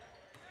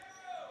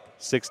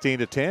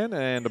 16-10,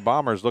 and the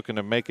Bombers looking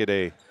to make it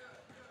a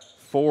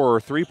 4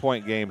 or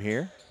 3-point game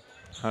here.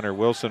 Hunter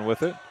Wilson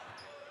with it.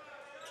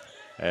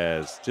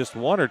 As just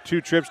 1 or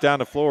 2 trips down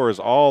the floor is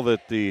all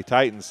that the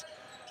Titans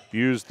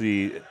use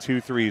the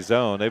 2-3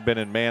 zone. They've been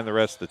in man the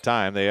rest of the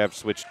time. They have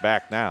switched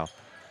back now.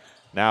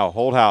 Now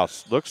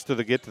Holdhouse looks to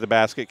get to the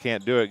basket,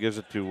 can't do it, gives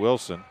it to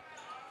Wilson.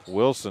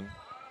 Wilson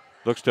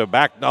looks to a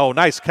back. No,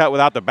 nice cut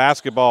without the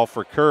basketball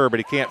for Kerr, but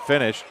he can't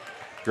finish.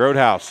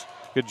 Grodhouse,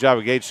 good job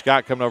of Gage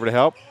Scott coming over to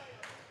help.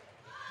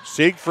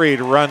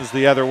 Siegfried runs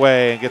the other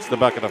way and gets the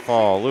bucket to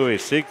fall. Louis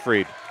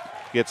Siegfried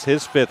gets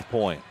his 5th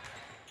point.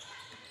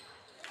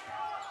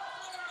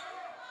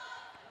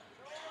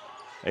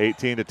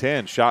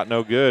 18-10, shot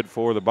no good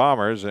for the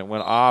Bombers, and it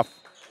went off.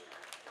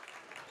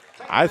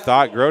 I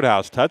thought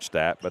Grodhouse touched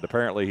that, but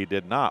apparently he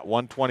did not.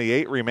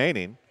 1:28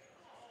 remaining.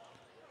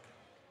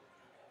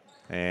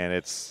 And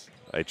it's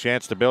a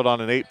chance to build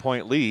on an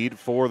 8-point lead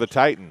for the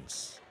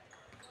Titans.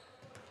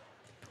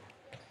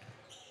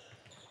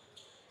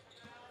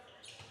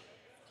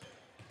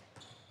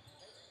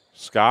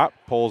 Scott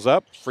pulls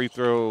up, free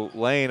throw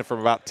lane from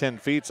about 10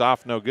 feet,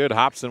 off no good.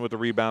 Hobson with the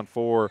rebound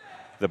for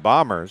the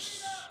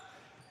Bombers.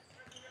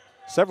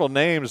 Several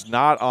names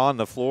not on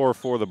the floor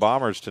for the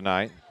Bombers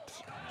tonight.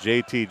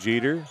 JT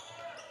Jeter,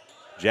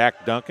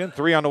 Jack Duncan.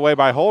 3 on the way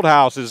by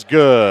Holdhouse is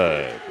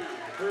good.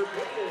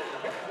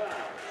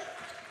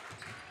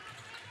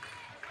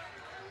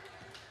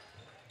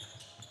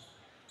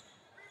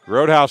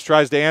 Grodhouse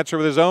tries to answer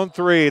with his own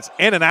 3. It's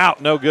in and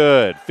out, no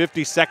good.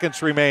 50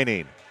 seconds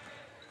remaining.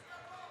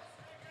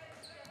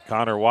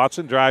 Connor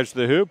Watson drives to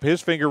the hoop.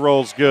 His finger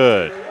rolls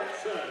good.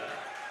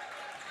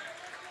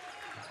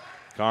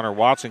 Connor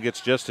Watson gets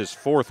just his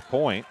 4th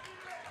point.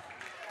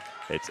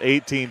 It's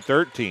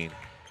 18-13.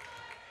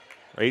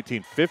 Or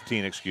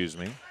 18-15, excuse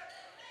me.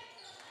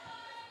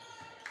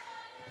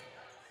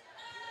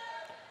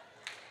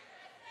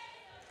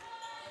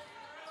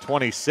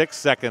 .26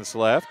 seconds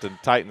left, and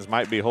Titans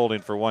might be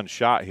holding for one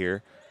shot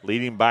here.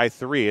 leading by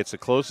 3. It's the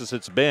closest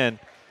it's been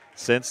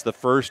since the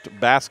first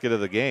basket of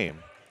the game.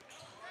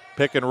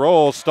 Pick and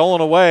roll,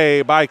 stolen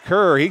away by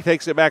Kerr. He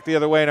takes it back the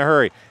other way in a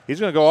hurry. He's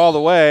going to go all the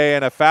way,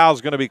 and a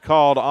foul's going to be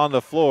called on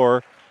the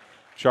floor.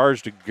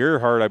 Charged to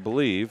Gerhardt, I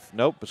believe.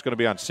 Nope, it's going to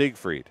be on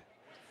Siegfried.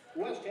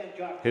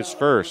 His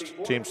first,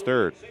 team's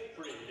third.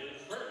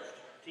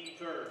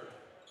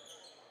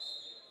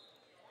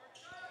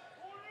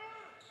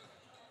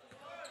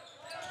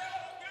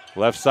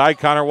 Left side,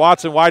 Connor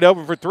Watson wide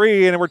open for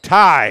 3, and we're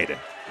tied.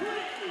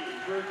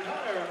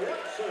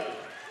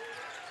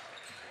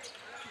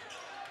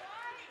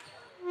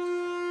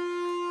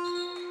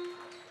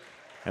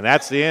 And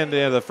that's the end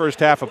of the first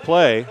half of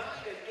play.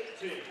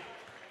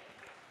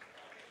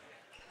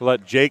 We'll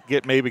let Jake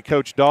get maybe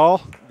Coach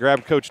Dahl.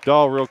 Grab Coach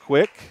Dahl real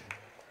quick.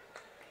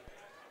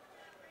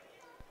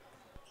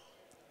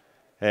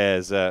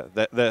 As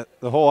the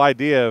whole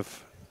idea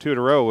of 2 in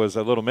a row was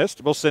a little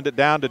missed. We'll send it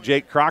down to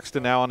Jake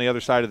Croxton now on the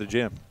other side of the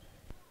gym.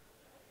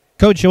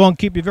 Coach, I won't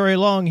keep you very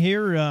long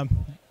here.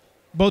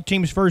 Both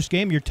teams' first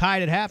game, you're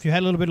tied at half. You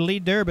had a little bit of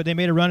lead there, but they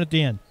made a run at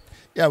the end.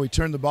 Yeah, we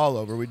turned the ball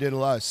over. We did a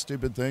lot of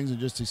stupid things and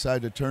just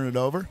decided to turn it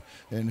over,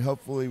 and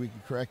hopefully we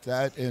can correct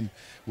that. And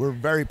we're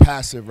very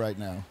passive right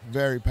now,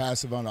 very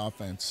passive on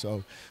offense.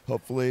 So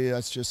hopefully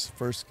that's just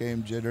first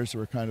game jitters.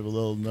 We're kind of a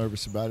little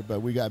nervous about it,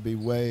 but we got to be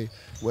way,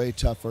 way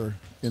tougher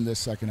in this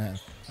second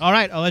half. All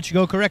right, I'll let you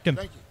go correct him.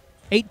 Thank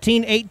you.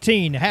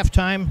 18-18,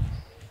 halftime,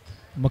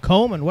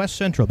 Macomb and West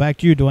Central. Back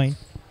to you, Dwayne.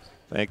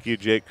 Thank you,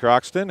 Jake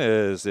Croxton,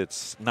 as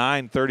it's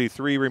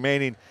 9:33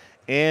 remaining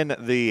in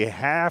the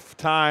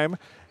halftime.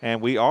 And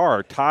we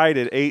are tied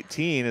at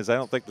 18, as I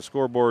don't think the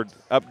scoreboard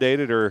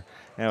updated, or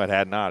no, it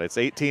had not. It's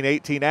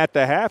 18-18 at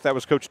the half. That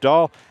was Coach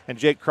Dahl and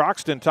Jake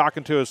Croxton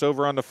talking to us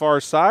over on the far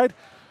side.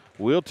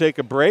 We'll take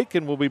a break,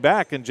 and we'll be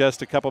back in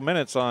just a couple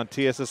minutes on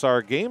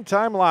TSSR Game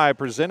Time Live,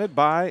 presented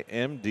by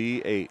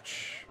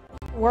MDH.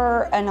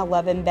 We're an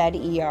 11-bed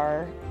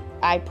ER.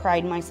 I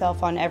pride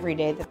myself on every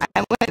day that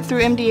I went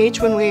through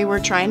MDH when we were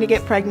trying to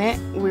get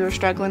pregnant. We were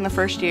struggling the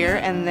first year,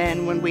 and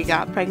then when we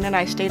got pregnant,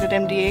 I stayed at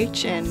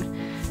MDH and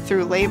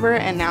through labor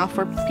and now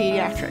for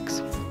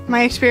pediatrics.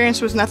 My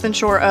experience was nothing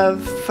short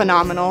of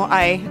phenomenal.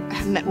 I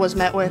was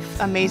met with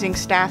amazing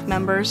staff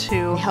members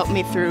who helped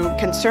me through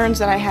concerns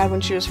that I had when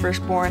she was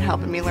first born,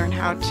 helping me learn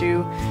how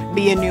to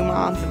be a new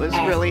mom. It was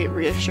really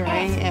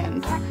reassuring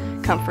and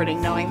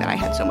comforting knowing that I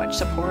had so much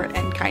support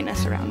and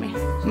kindness around me.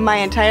 My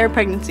entire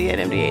pregnancy at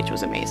MDH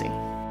was amazing.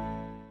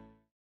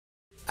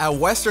 At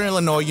Western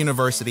Illinois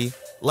University,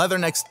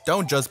 leathernecks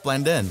don't just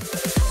blend in.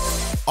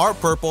 Our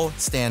purple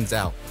stands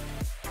out.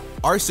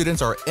 Our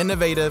students are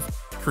innovative,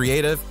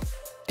 creative,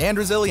 and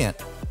resilient.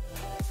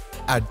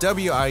 At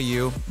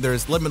WIU,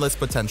 there's limitless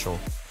potential,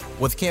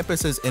 with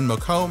campuses in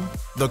Macomb,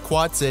 the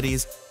Quad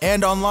Cities,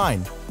 and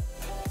online.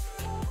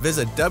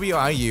 Visit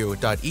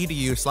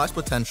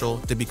wiu.edu/potential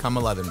to become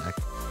a leatherneck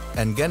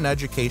and get an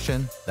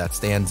education that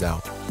stands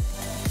out.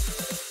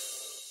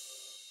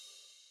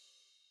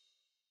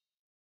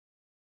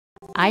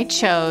 I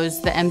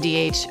chose the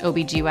MDH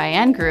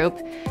OBGYN group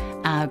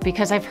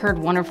because I've heard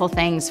wonderful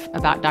things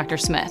about Dr.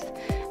 Smith.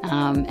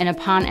 And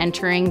upon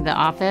entering the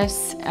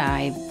office,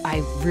 I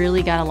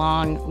really got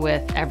along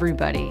with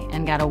everybody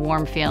and got a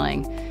warm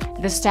feeling.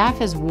 The staff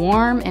is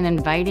warm and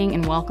inviting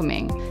and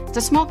welcoming. It's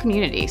a small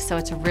community, so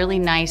it's a really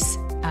nice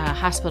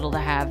hospital to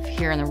have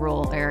here in the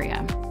rural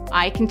area.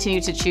 I continue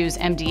to choose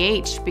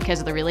MDH because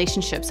of the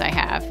relationships I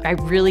have. I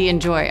really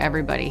enjoy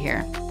everybody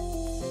here.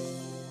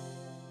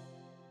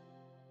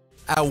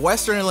 At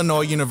Western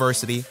Illinois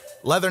University,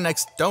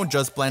 leathernecks don't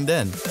just blend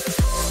in.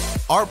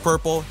 Our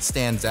purple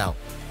stands out.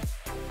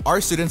 Our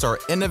students are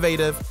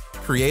innovative,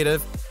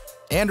 creative,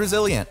 and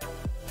resilient.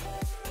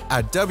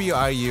 At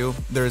WIU,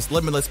 there's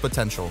limitless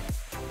potential,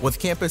 with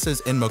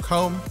campuses in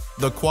Macomb,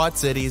 the Quad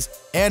Cities,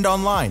 and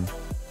online.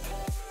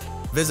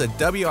 Visit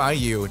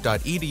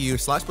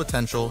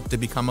wiu.edu/potential to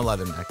become a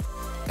leatherneck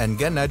and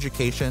get an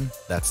education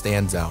that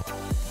stands out.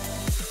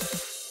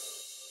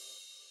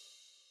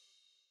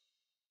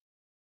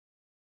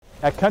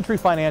 At Country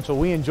Financial,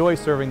 we enjoy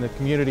serving the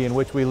community in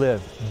which we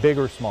live, big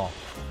or small.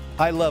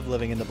 I love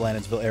living in the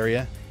Blandonsville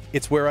area.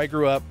 It's where I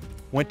grew up,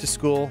 went to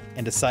school,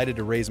 and decided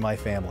to raise my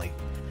family.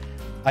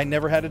 I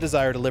never had a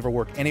desire to live or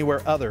work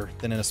anywhere other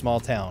than in a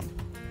small town.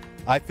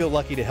 I feel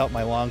lucky to help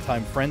my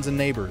longtime friends and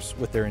neighbors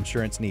with their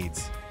insurance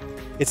needs.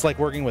 It's like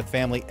working with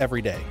family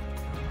every day.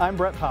 I'm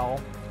Brett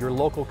Powell, your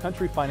local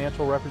Country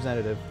Financial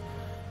representative,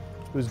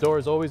 whose door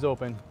is always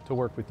open to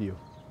work with you.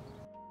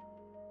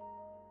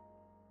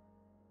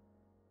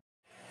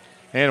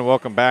 And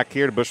welcome back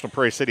here to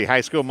Bushnell-Prairie City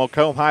High School.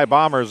 Macomb High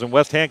Bombers and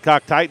West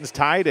Hancock Titans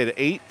tied at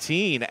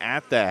 18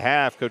 at the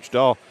half. Coach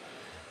Dahl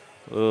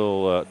a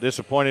little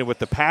disappointed with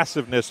the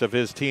passiveness of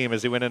his team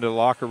as he went into the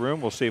locker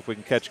room. We'll see if we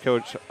can catch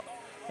Coach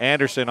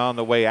Anderson on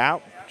the way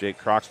out. Jake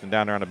Croxton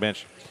down there on the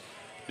bench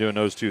doing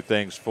those two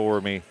things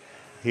for me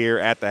here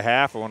at the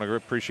half. I want to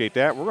appreciate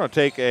that. We're going to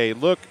take a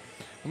look.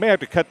 We may have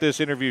to cut this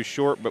interview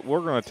short, but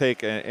we're going to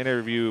take an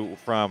interview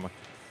from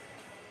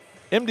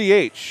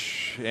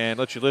MDH and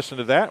let you listen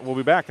to that. We'll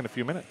be back in a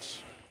few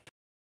minutes.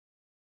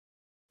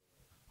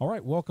 All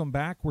right, welcome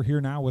back. We're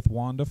here now with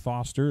Wanda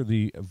Foster,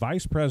 the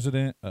Vice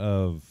President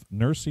of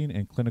Nursing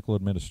and Clinical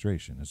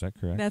Administration. Is that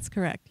correct? That's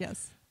correct,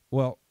 yes.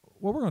 Well,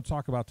 what we're going to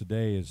talk about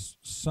today is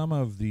some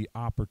of the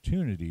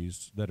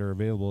opportunities that are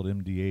available at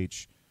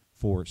MDH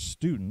for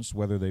students,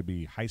 whether they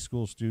be high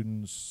school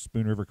students,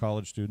 Spoon River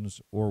College students,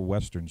 or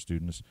Western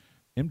students.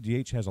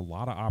 MDH has a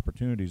lot of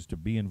opportunities to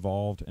be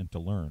involved and to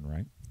learn,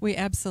 right? We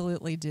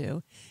absolutely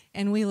do.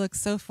 And we look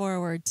so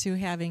forward to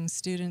having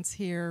students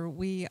here.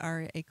 We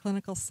are a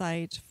clinical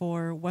site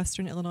for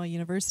Western Illinois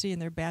University and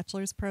their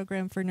bachelor's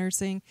program for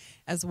nursing,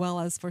 as well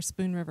as for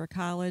Spoon River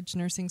College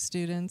nursing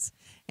students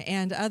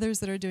and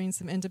others that are doing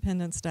some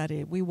independent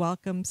study. We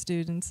welcome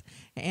students,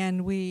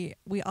 and we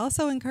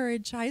also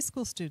encourage high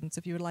school students.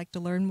 If you would like to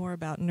learn more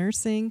about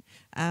nursing,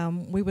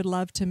 we would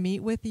love to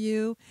meet with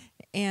you.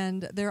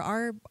 And there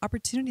are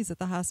opportunities at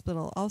the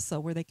hospital also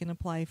where they can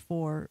apply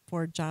for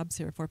jobs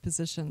here, for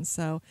positions.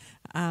 So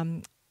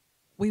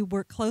we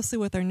work closely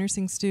with our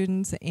nursing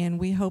students, and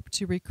we hope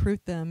to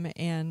recruit them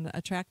and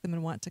attract them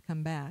and want to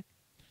come back.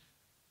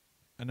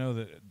 I know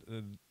that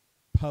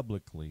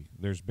publicly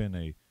there's been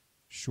a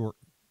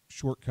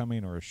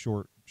shortcoming or a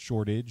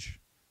shortage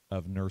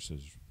of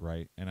nurses,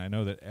 right? And I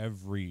know that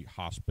every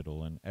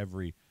hospital and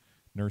every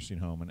nursing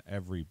home and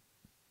every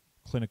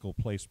clinical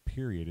place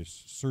period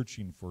is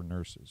searching for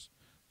nurses.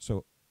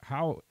 So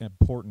how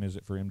important is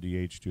it for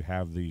MDH to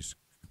have these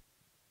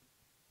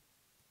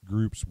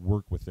groups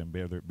work with them,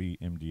 whether it be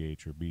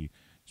MDH or be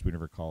Spoon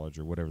River College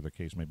or whatever the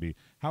case may be?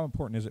 How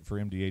important is it for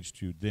MDH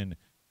to then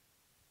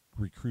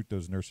recruit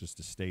those nurses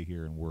to stay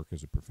here and work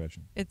as a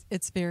profession?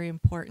 It's very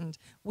important.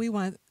 We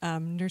want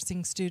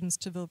nursing students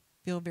to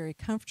feel very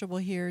comfortable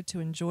here, to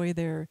enjoy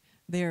their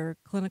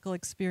clinical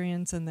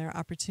experience and their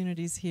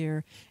opportunities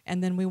here,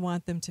 and then we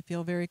want them to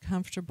feel very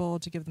comfortable,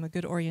 to give them a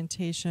good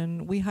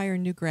orientation. We hire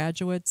new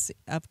graduates,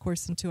 of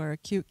course, into our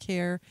acute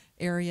care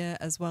area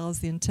as well as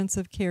the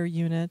intensive care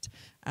unit.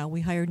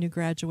 We hire new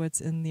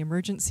graduates in the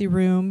emergency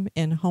room,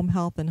 in home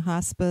health and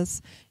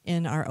hospice,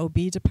 in our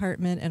OB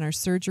department, and our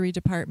surgery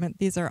department.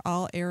 These are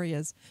all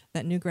areas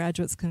that new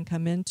graduates can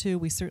come into.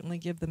 We certainly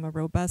give them a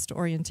robust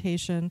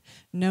orientation.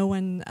 No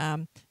one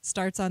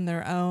starts on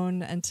their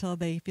own until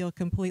they feel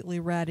completely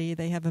ready.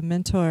 They have a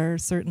mentor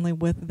certainly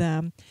with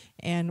them,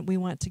 and we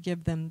want to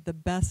give them the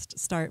best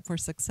start for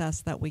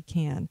success that we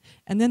can.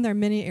 And then there are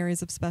many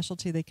areas of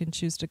specialty they can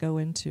choose to go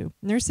into.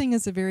 Nursing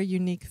is a very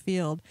unique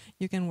field.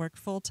 You can work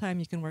full-time,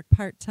 you can work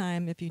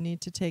part-time if you need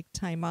to take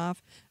time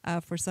off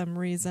for some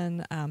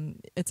reason.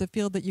 It's a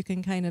field that you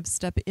can kind of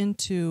step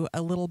into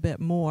a little bit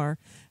more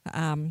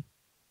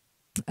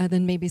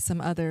than maybe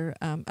some other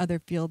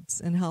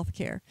fields in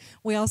healthcare.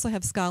 We also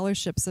have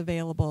scholarships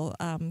available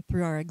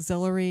through our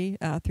auxiliary,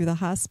 through the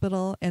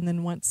hospital, and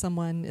then once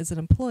someone is an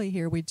employee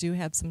here, we do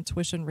have some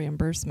tuition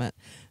reimbursement.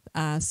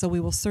 So we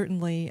will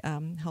certainly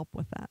help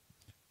with that.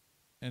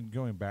 And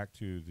going back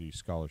to the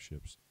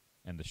scholarships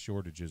and the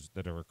shortages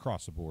that are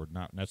across the board,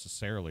 not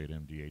necessarily at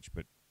MDH,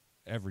 but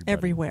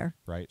everywhere.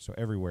 Right? So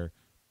everywhere.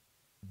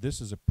 This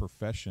is a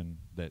profession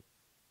that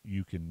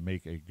you can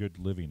make a good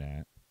living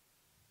at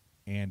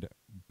and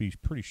be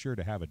pretty sure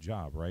to have a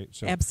job, right?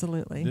 So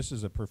absolutely. This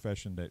is a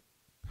profession that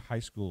high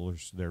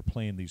schoolers that are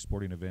playing these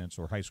sporting events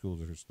or high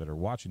schoolers that are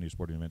watching these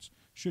sporting events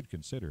should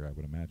consider, I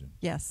would imagine.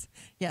 Yes,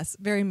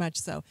 very much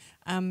so.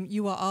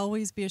 You will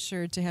always be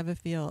assured to have a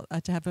field,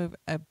 to have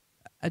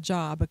a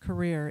job, a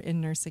career in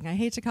nursing. I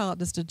hate to call it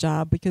just a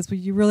job because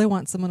you really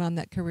want someone on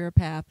that career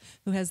path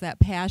who has that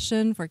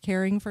passion for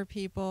caring for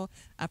people,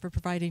 for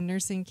providing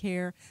nursing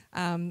care.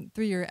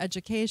 Through your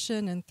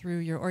education and through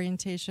your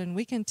orientation,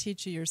 we can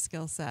teach you your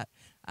skill set.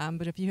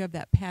 But if you have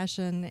that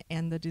passion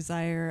and the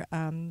desire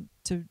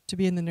to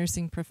be in the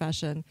nursing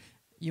profession,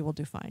 you will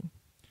do fine.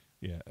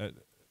 Yeah,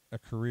 a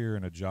career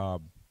and a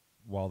job,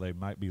 while they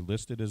might be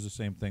listed as the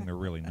same thing, they're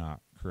really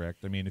not.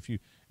 Correct. I mean,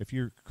 if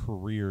your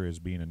career is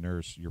being a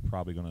nurse, you're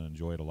probably going to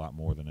enjoy it a lot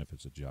more than if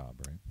it's a job,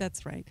 right?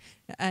 That's right.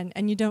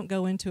 And you don't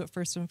go into it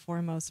first and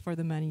foremost for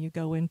the money. You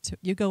go into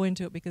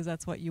it because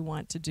that's what you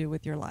want to do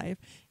with your life,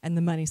 and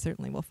the money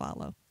certainly will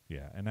follow.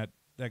 Yeah, and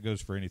that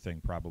goes for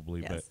anything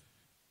probably. Yes. But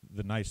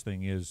the nice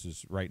thing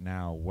is right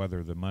now,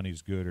 whether the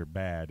money's good or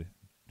bad,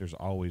 there's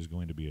always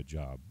going to be a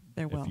job.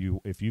 There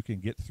will. If you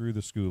can get through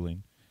the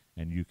schooling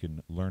and you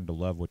can learn to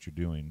love what you're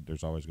doing,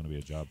 there's always going to be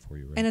a job for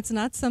you, right? And it's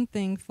not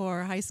something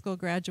for high school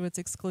graduates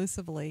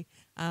exclusively.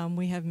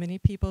 We have many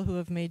people who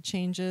have made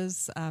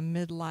changes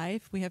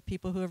midlife. We have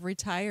people who have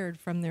retired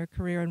from their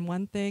career in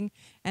one thing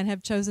and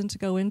have chosen to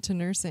go into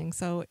nursing.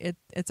 So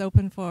it's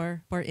open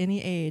for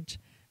any age,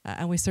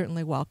 and we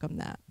certainly welcome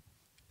that.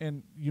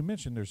 And you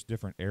mentioned there's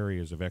different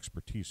areas of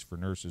expertise for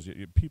nurses.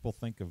 People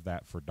think of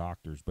that for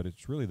doctors, but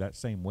it's really that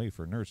same way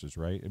for nurses,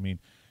 right? I mean,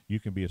 you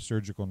can be a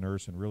surgical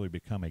nurse and really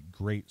become a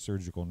great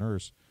surgical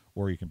nurse,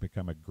 or you can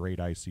become a great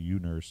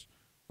ICU nurse,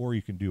 or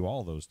you can do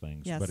all those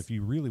things. Yes. But if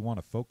you really want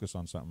to focus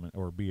on something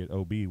or be at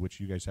OB, which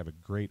you guys have a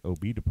great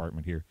OB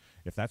department here,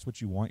 if that's what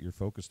you want your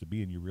focus to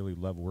be and you really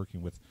love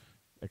working with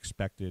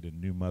expected and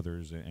new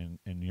mothers and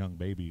young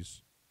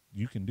babies,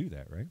 you can do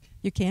that, right?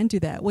 You can do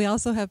that. We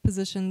also have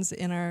positions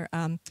in our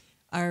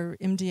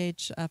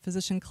MDH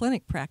physician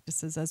clinic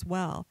practices as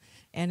well.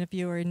 And if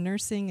you are in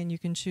nursing and you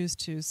can choose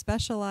to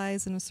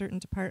specialize in a certain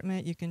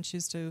department, you can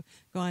choose to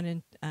go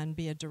on and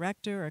be a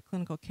director or a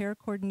clinical care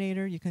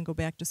coordinator. You can go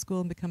back to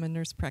school and become a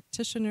nurse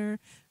practitioner,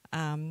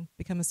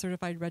 become a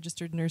certified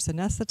registered nurse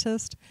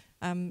anesthetist.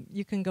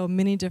 You can go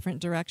many different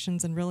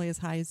directions and really as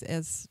high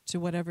as to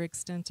whatever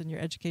extent in your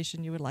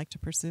education you would like to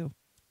pursue.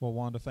 Well,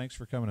 Wanda, thanks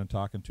for coming and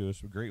talking to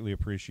us. We greatly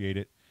appreciate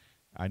it.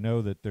 I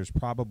know that there's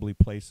probably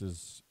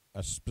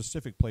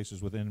specific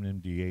places within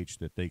MDH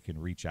that they can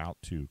reach out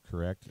to,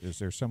 correct? Is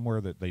there somewhere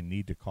that they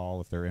need to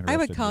call if they're interested? I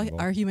would call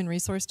our human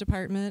resource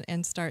department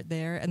and start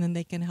there, and then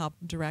they can help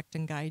direct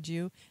and guide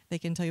you. They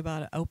can tell you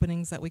about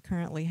openings that we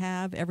currently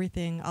have.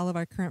 All of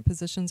our current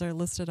positions are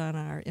listed on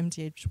our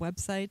MDH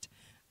website,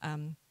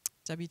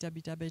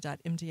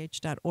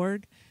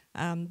 www.mdh.org.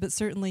 But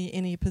certainly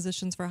any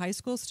positions for high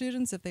school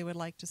students, if they would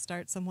like to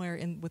start somewhere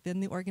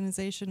within the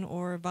organization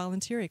or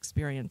volunteer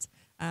experience,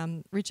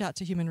 reach out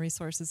to Human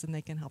Resources and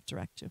they can help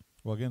direct you.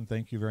 Well, again,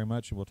 thank you very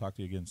much, and we'll talk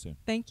to you again soon.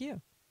 Thank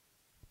you.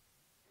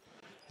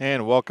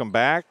 And welcome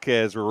back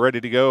as we're ready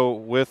to go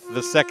with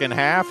the second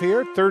half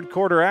here. Third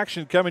quarter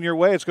action coming your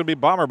way. It's going to be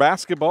Bomber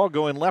basketball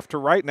going left to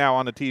right now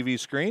on the TV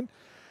screen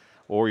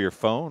or your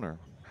phone or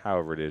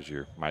however it is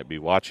you might be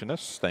watching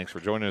us. Thanks for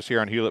joining us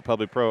here on Hulett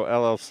PubliPro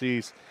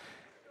LLC's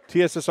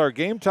TSSR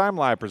Game Time,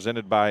 live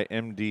presented by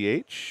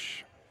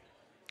MDH.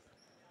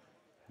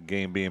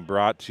 Game being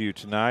brought to you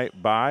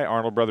tonight by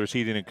Arnold Brothers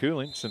Heating and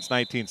Cooling. Since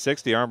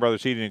 1960, Arnold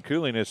Brothers Heating and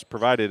Cooling has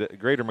provided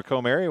greater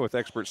Macomb area with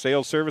expert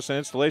sales, service, and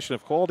installation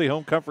of quality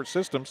home comfort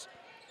systems.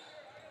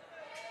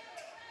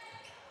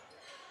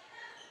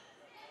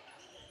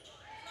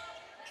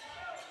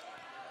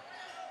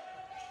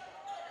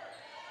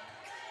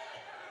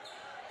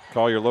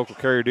 Call your local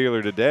Carrier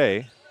dealer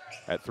today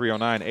at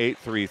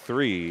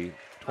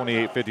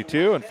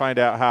 309-833-2852 and find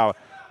out how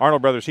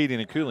Arnold Brothers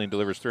Heating and Cooling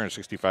delivers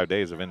 365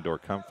 days of indoor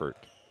comfort.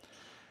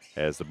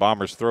 As the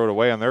Bombers throw it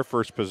away on their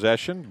first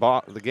possession,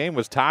 the game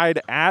was tied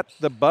at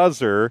the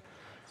buzzer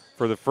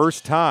for the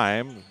first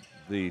time.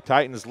 The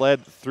Titans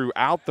led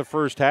throughout the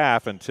first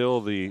half until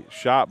the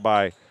shot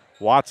by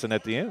Watson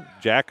at the end.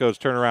 Jacko's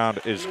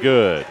turnaround is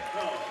good.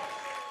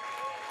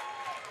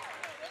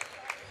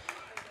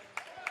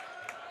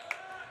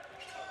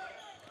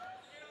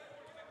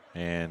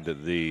 And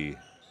the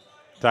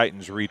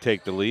Titans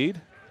retake the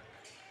lead.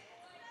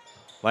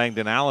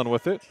 Langdon Allen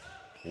with it.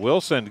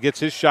 Wilson gets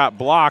his shot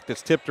blocked.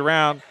 It's tipped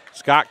around.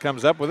 Scott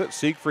comes up with it.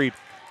 Siegfried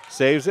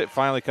saves it.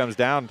 Finally comes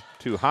down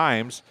to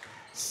Himes.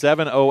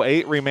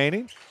 7:08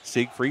 remaining.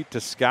 Siegfried to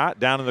Scott.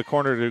 Down in the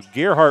corner to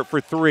Gerhardt for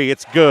three.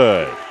 It's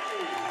good.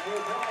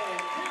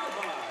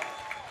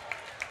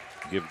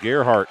 Give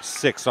Gerhardt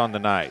 6 on the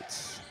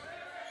night.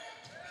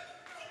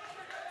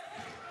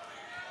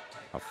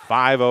 A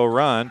 5-0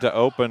 run to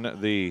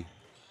open the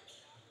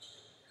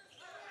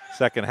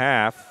second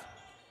half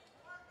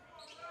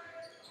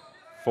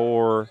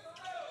for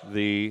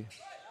the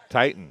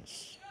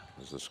Titans.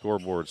 As the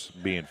scoreboard's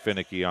being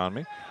finicky on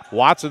me.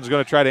 Watson's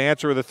going to try to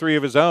answer with a three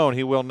of his own.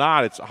 He will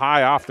not. It's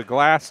high off the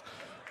glass.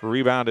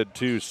 Rebounded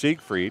to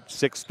Siegfried.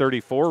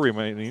 6:34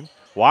 remaining.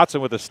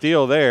 Watson with a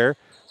steal there.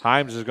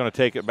 Himes is going to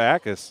take it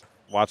back as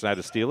Watson had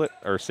to steal it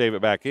or save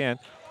it back in.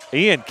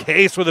 Ian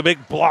Case with a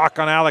big block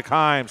on Alec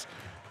Himes.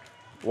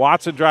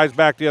 Watson drives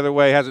back the other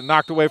way, has it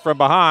knocked away from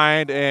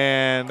behind,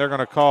 and they're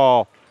going to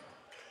call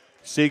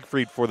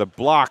Siegfried for the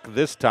block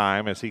this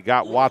time as he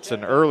got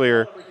Watson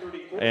earlier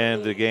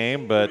in the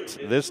game, but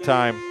this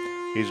time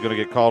he's going to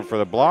get called for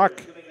the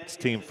block. It's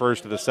team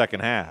first of the second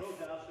half.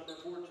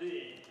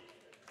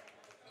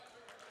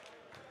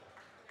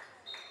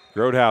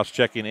 Grodhouse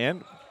checking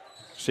in.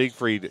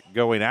 Siegfried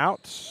going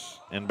out.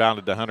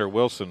 Inbounded to Hunter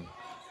Wilson.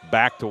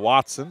 Back to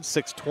Watson.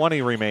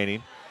 6:20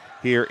 remaining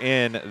here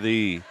in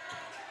the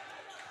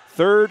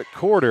third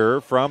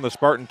quarter from the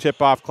Spartan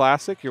Tip-Off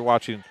Classic. You're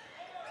watching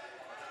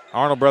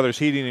Arnold Brothers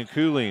Heating and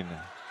Cooling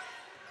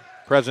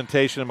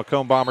presentation of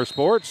Macomb Bomber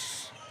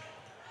Sports.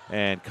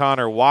 And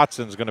Connor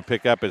Watson's going to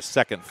pick up his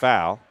second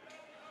foul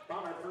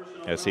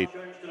as he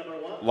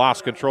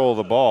lost control of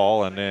the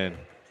ball and then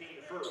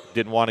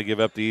didn't want to give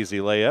up the easy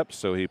layup,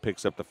 so he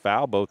picks up the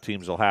foul. Both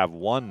teams will have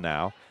one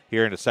now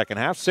here in the second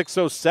half.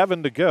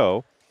 6:07 to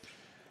go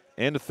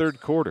in the third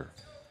quarter.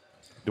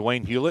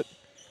 Dwayne Hulett.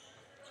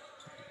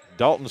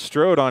 Dalton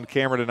Strode on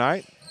camera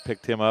tonight.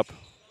 Picked him up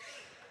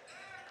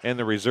in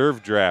the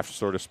reserve draft,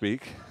 so to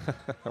speak.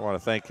 I want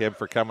to thank him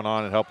for coming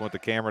on and helping with the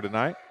camera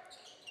tonight.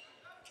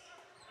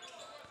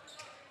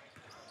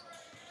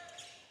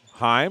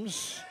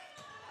 Himes.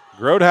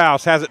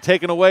 Grodhouse has it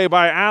taken away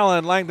by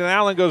Allen. Langdon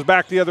Allen goes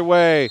back the other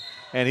way,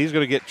 and he's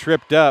going to get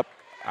tripped up.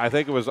 I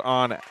think it was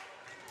on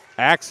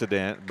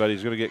accident, but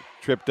he's going to get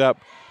tripped up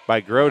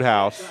by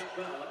Grodhouse.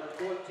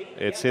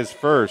 It's his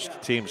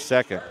first, team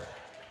second.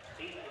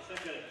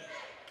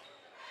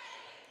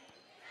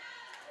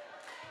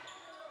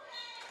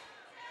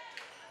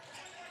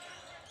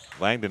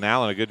 Langdon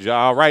Allen, a good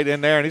job right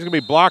in there, and he's going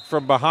to be blocked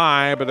from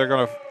behind, but they're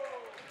going to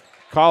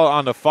call it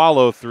on the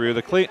follow through.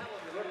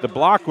 The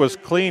block was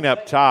clean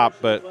up top,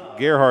 but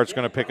Gerhardt's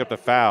going to pick up the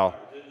foul.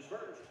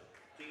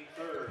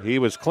 He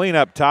was clean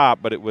up top,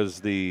 but it was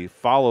the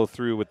follow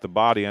through with the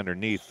body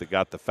underneath that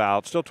got the foul.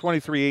 It's still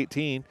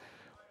 23-18.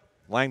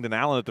 Langdon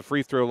Allen at the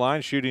free throw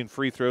line, shooting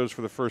free throws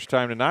for the first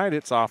time tonight.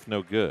 It's off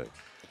no good.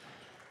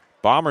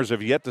 Bombers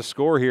have yet to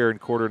score here in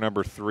quarter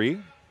number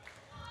 3.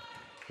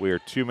 We are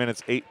 2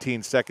 minutes,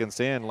 18 seconds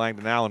in.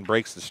 Langdon Allen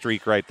breaks the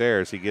streak right there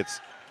as he gets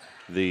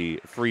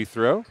the free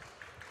throw.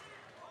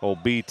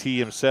 Old BT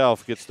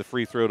himself gets the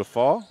free throw to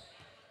fall.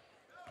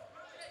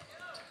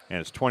 And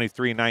it's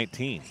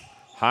 23-19.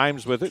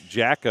 Himes with it.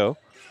 Jacko,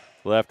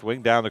 left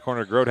wing down the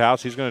corner of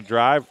Grodhouse. He's going to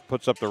drive,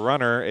 puts up the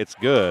runner. It's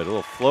good. A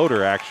little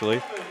floater,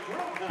 actually.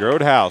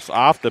 Grodhouse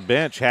off the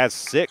bench has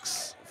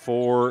 6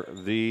 for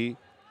the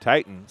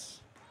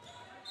Titans.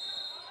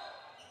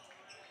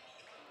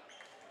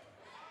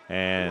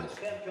 And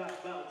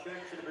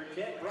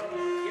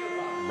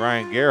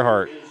Brian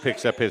Gerhardt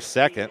picks up his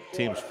second,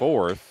 team's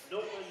 4th.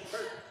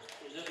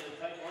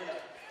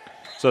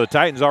 So the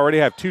Titans already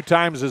have 2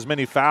 times as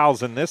many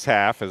fouls in this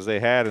half as they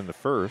had in the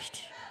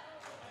first.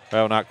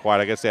 Well, not quite.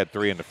 I guess they had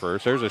 3 in the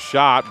first. There's a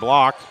shot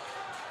blocked.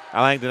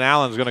 Langdon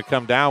Allen's going to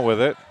come down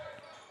with it.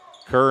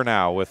 Kerr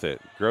now with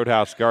it.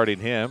 Grodhouse guarding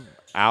him.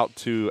 Out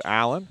to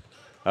Allen.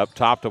 Up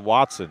top to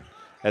Watson.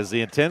 As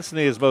the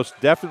intensity has most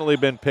definitely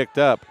been picked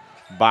up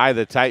by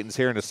the Titans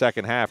here in the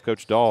second half.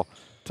 Coach Dahl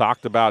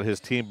talked about his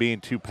team being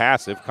too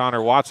passive.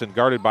 Connor Watson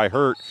guarded by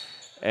Hurt.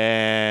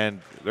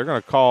 And they're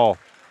going to call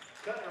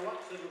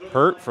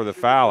Hurt for the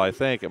foul, I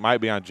think. It might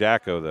be on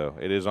Jacko, though.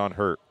 It is on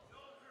Hurt.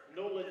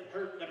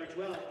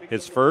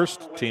 His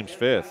first, team's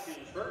 5th.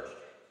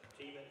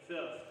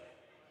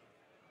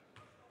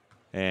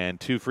 And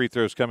 2 free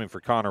throws coming for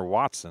Connor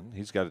Watson.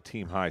 He's got a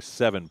team-high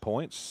 7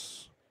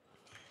 points.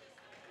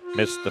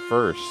 Missed the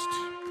first.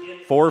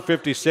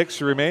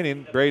 4:56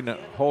 remaining. Braden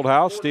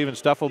Holdhouse, Steven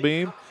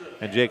Stuffelbeam,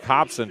 and Jake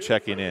Hobson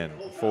checking in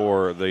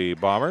for the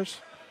Bombers.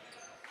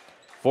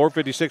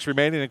 4:56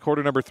 remaining in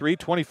quarter number 3,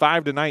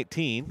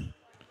 25-19.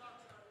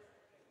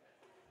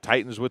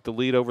 Titans with the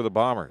lead over the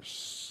Bombers.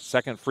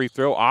 Second free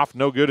throw off,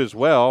 no good as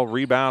well.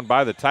 Rebound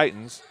by the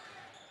Titans.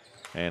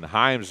 And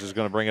Himes is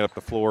going to bring it up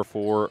the floor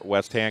for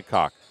West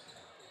Hancock.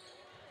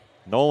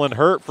 Nolan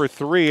Hurt for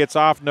 3. It's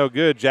off, no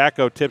good.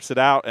 Jacko tips it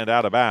out and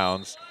out of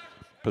bounds.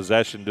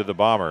 Possession to the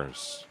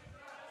Bombers.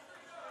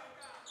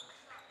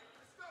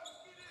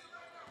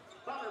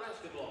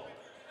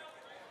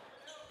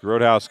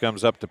 Grodhouse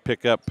comes up to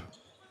pick up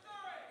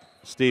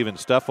Steven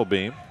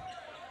Stuffelbeam.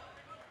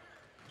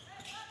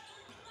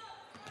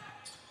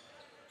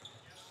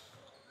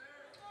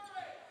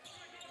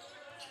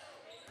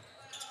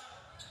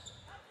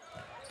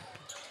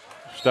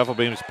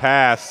 Stuffelbeam's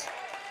pass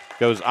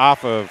goes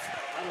off of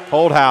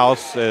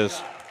Holdhouse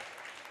as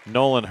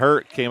Nolan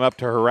Hurt came up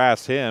to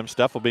harass him.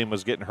 Stuffelbeam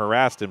was getting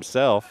harassed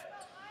himself.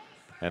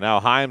 And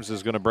now Himes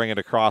is going to bring it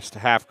across to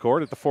half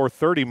court at the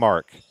 4:30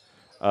 mark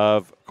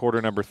of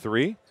quarter number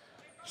 3.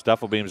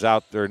 Stuffelbeam's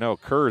out there. No,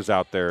 Kerr's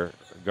out there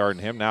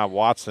guarding him. Now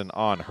Watson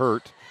on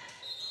Hurt.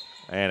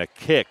 And a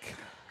kick.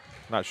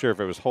 Not sure if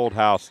it was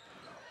Holdhouse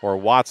or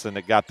Watson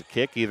that got the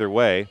kick. Either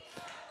way,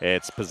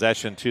 it's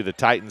possession to the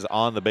Titans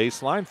on the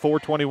baseline.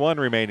 4:21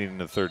 remaining in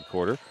the third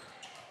quarter.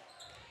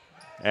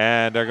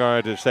 And they're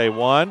going to say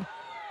 1,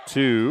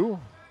 2,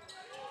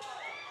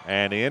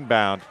 and the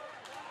inbound.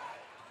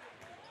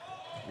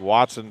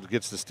 Watson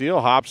gets the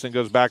steal. Hobson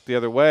goes back the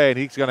other way, and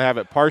he's going to have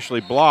it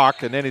partially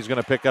blocked, and then he's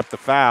going to pick up the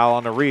foul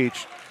on the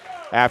reach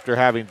after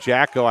having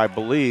Jacko, I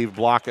believe,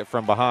 block it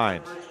from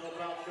behind.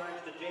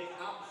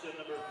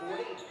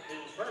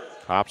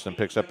 Hobson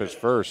picks up his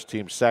first,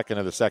 team's second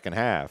of the second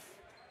half.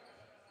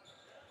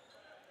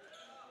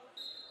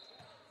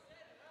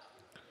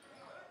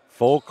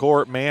 Full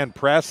court man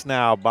press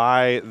now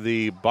by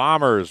the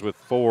Bombers with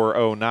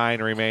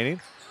 4:09 remaining.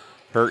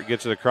 Hurt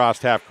gets it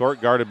across half court,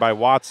 guarded by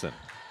Watson.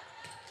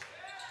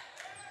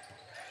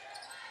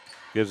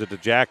 Gives it to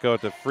Jacko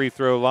at the free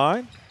throw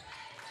line.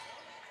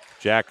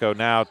 Jacko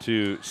now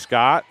to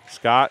Scott.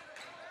 Scott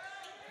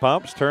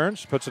pumps,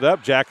 turns, puts it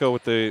up. Jacko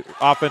with the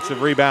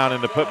offensive rebound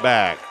and the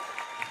putback.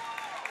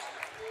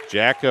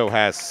 Jacko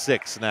has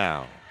 6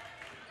 now.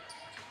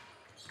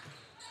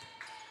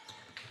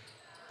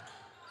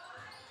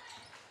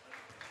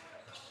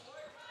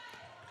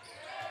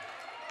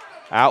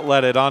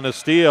 Outletted on the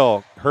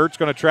steal. Hurt's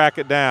going to track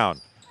it down.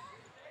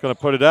 Going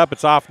to put it up.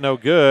 It's off, no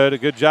good. A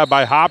good job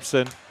by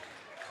Hobson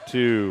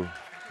to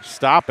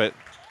stop it.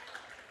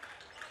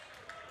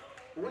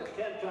 West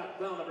Hancock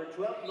foul number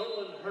 12,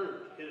 Nolan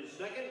Hurt, his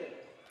second.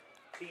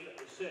 Team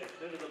at 6.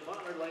 Into the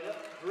Bomber lineup,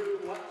 Drew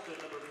Watson,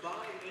 number 5,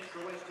 in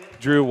for West Hancock.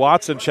 Drew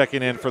Watson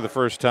checking in for the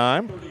first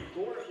time.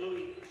 34,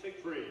 Louis,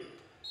 6-3.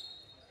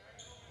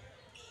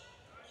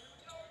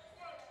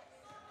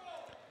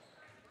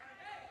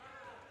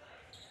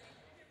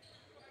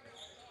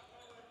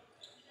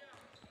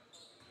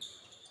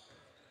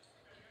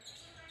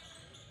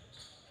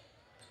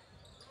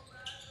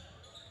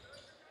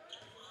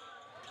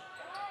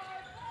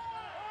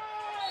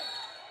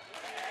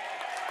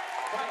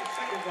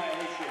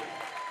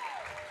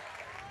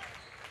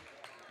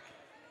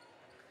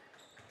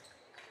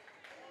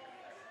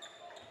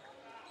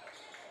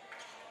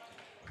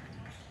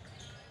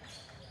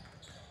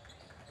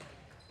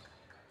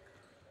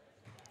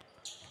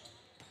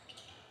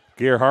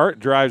 Gearhart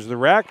drives the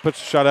rack, puts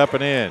the shot up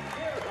and in.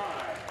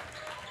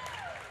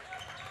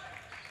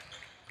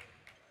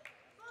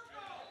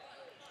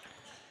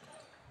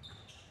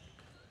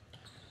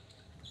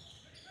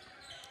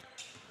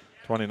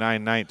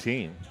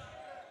 (29-19).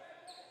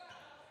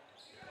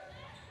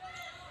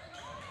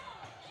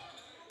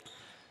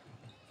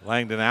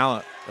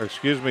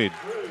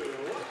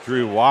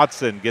 Drew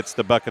Watson gets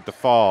the bucket to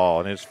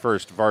fall in his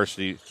first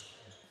varsity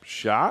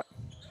shot.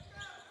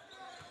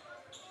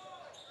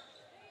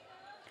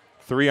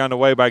 3 on the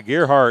way by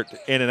Gearhart.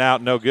 In and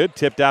out, no good.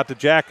 Tipped out to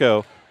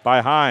Jacko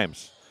by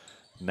Himes.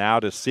 Now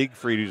to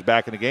Siegfried, who's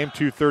back in the game.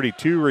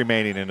 2:32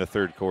 remaining in the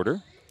third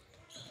quarter.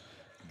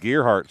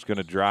 Gearhart's going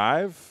to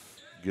drive.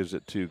 Gives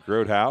it to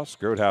Grotehouse.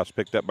 Grotehouse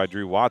picked up by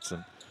Drew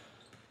Watson.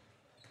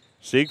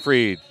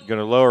 Siegfried going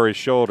to lower his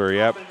shoulder.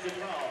 Yep.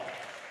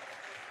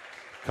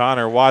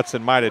 Connor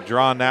Watson might have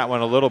drawn that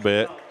one a little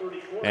bit.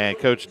 And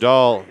Coach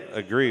Dahl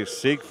agrees.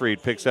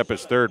 Siegfried picks up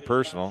his third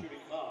personal.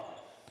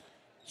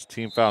 It's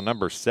team foul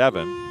number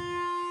 7.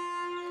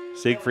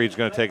 Siegfried's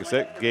going to take a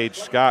sec. Gage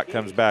Scott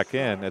comes back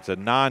in. It's a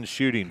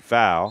non-shooting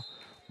foul.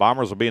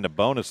 Bombers will be in a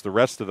bonus the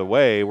rest of the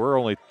way. We're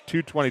only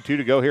 2:22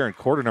 to go here in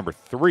quarter number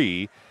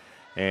 3.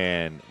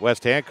 And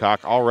West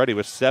Hancock already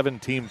with 7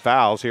 team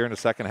fouls here in the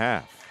second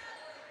half.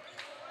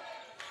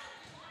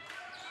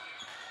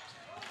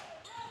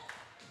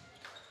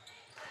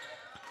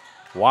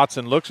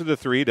 Watson looks at the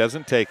 3,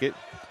 doesn't take it.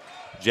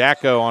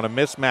 Jacko on a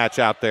mismatch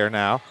out there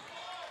now.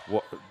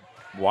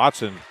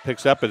 Watson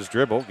picks up his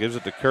dribble, gives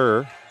it to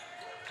Kerr.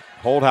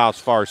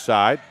 Holdhouse far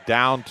side,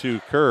 down to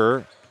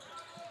Kerr.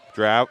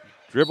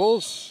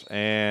 Dribbles,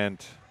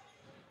 and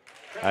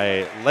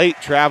a late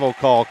travel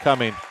call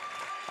coming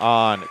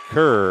on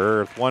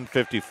Kerr with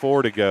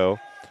 1:54 to go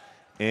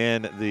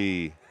in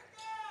the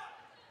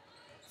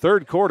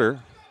third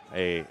quarter.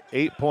 A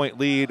 8-point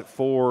lead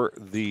for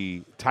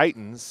the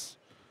Titans.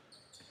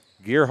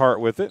 Gearhart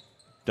with it.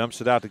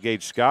 Dumps it out to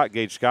Gage Scott.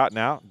 Gage Scott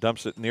now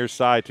dumps it near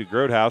side to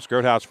Grotehouse.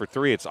 Grotehouse for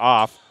 3. It's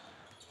off.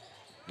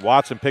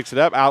 Watson picks it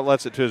up,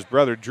 outlets it to his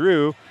brother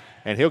Drew,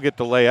 and he'll get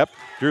the layup.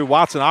 Drew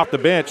Watson off the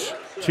bench.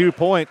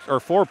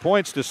 4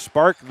 points to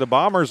spark the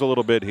Bombers a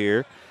little bit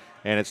here.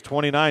 And it's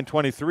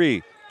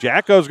 29-23.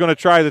 Jacko's going to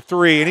try the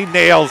 3, and he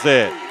nails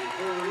it.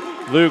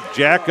 Luke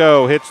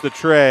Jacko hits the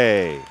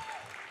tray.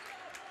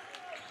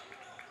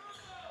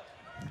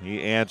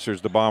 He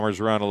answers the Bombers'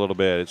 run a little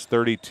bit. It's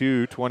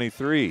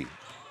 32-23.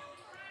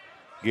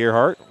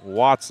 Gearhart,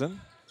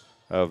 Watson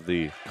of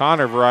the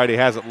Connor variety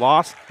has it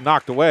lost,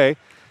 knocked away.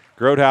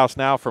 Grotehouse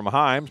now from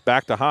Himes,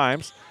 back to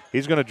Himes.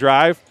 He's going to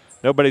drive.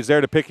 Nobody's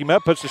there to pick him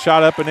up, puts the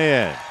shot up and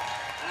in.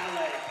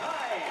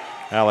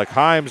 Alec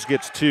Himes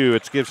gets 2.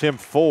 It gives him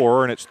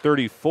 4, and it's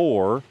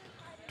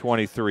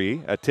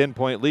 34-23. A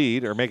 10-point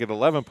lead, or make it an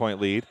 11-point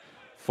lead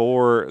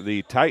for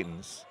the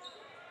Titans.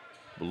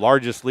 The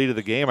largest lead of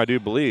the game, I do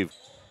believe.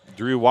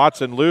 Drew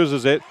Watson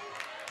loses it.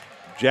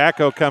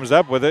 Jacko comes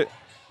up with it.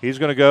 He's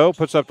going to go,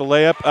 puts up the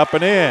layup, up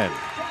and in.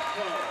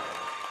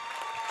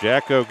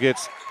 Jacko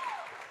gets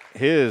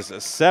his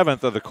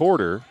 7th of the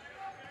quarter.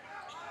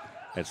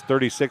 It's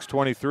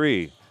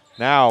 36-23.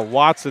 Now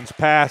Watson's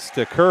pass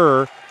to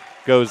Kerr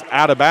goes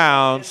out of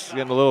bounds,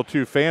 getting a little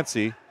too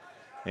fancy.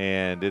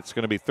 And it's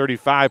going to be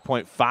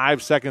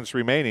 35.5 seconds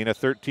remaining, a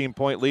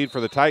 13-point lead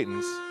for the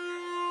Titans.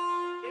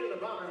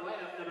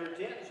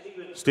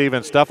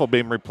 Steven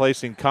Stuffelbeam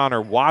replacing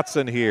Connor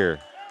Watson here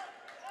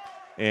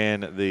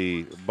in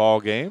the ball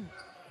game.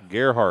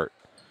 Gearhart.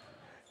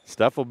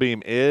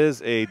 Stuffelbeam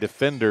is a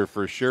defender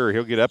for sure.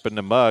 He'll get up in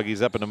the mug.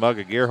 He's up in the mug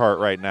of Gearhart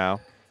right now.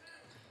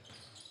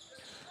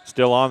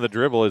 Still on the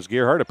dribble is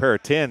Gearhart. A pair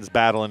of 10s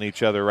battling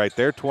each other right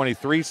there.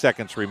 23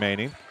 seconds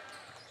remaining.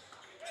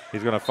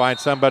 He's going to find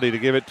somebody to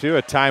give it to.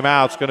 A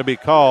timeout's going to be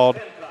called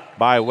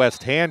by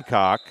West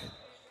Hancock.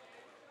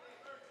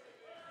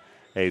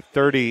 A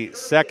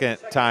 30-second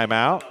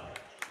timeout.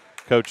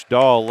 Coach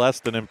Dahl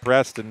less than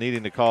impressed in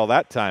needing to call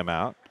that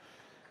timeout.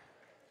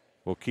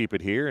 We'll keep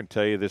it here and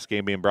tell you this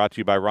game being brought to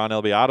you by Ron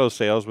Elby Auto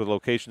Sales with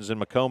locations in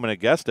Macomb and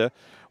Augusta.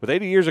 With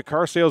 80 years of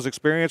car sales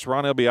experience,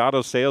 Ron Elby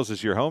Auto Sales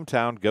is your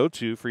hometown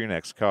go-to for your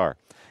next car.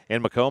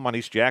 In Macomb on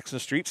East Jackson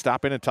Street,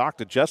 stop in and talk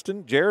to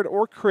Justin, Jared,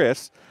 or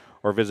Chris,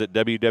 or visit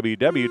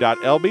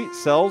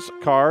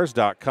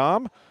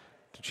www.lbsellscars.com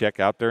to check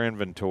out their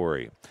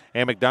inventory.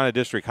 And McDonough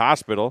District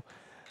Hospital.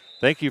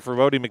 Thank you for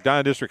voting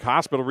McDonough District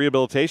Hospital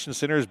Rehabilitation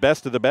Center's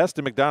best of the best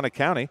in McDonough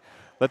County.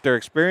 Let their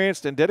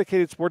experienced and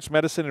dedicated sports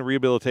medicine and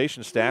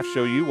rehabilitation staff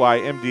show you why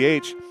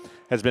MDH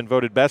has been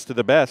voted best of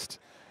the best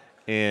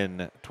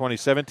in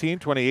 2017,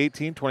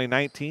 2018,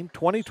 2019,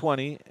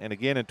 2020, and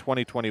again in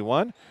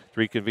 2021.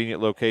 3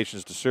 convenient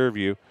locations to serve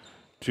you,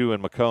 2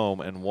 in Macomb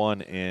and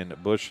 1 in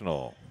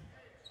Bushnell.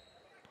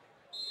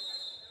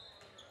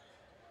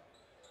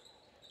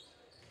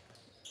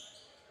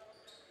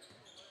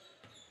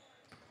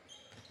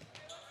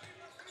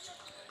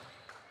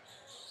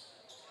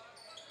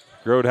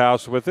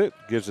 Grodehouse with it,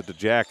 gives it to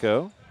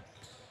Jacko.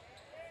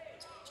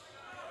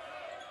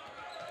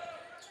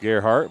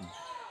 Gerhardt,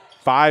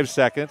 5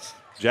 seconds.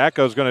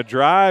 Jacko's going to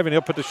drive, and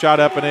he'll put the shot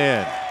up and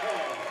in.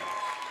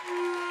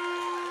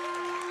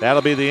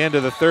 That'll be the end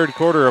of the third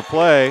quarter of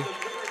play.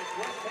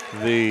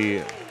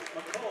 The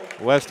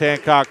West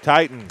Hancock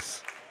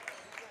Titans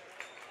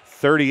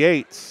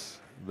 38,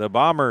 the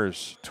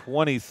Bombers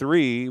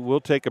 23.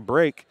 We'll take a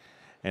break,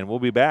 and we'll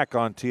be back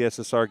on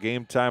TSSR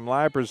Game Time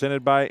Live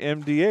presented by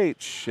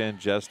MDH in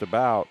just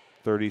about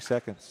 30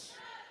 seconds.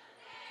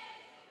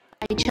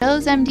 I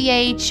chose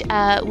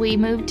MDH. We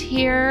moved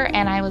here,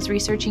 and I was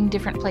researching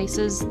different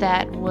places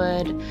that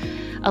would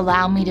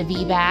allow me to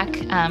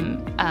VBAC,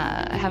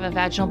 have a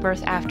vaginal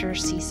birth after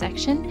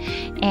C-section,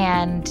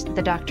 and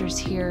the doctors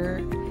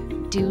here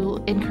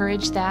do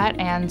encourage that,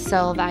 and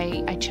so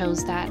I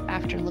chose that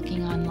after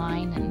looking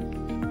online,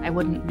 and I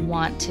wouldn't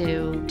want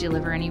to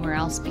deliver anywhere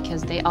else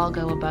because they all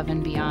go above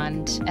and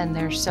beyond, and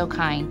they're so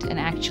kind and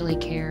actually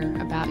care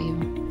about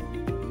you.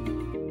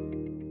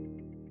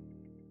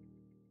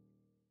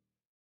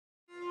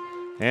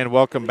 And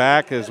welcome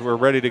back as we're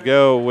ready to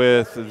go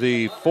with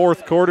the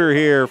fourth quarter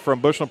here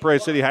from Bushnell-Prairie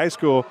City High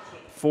School,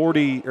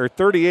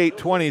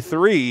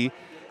 38-23.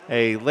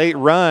 A late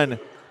run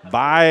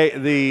by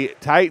the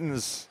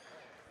Titans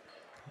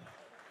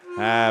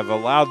have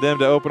allowed them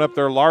to open up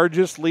their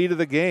largest lead of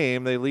the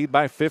game. They lead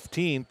by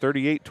 15,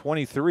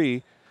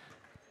 38-23.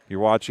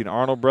 You're watching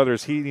Arnold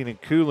Brothers Heating and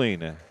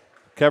Cooling.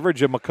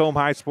 Coverage of Macomb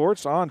High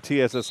Sports on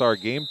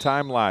TSSR Game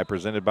Time Live,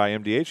 presented by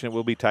MDH, and it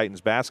will be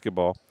Titans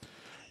basketball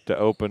to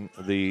open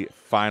the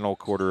final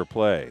quarter of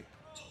play.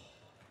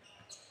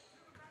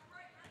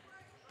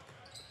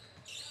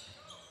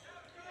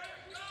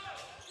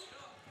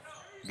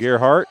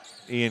 Gerhardt,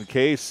 Ian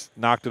Case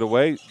knocked it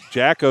away.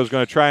 Jacko's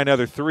going to try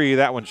another three.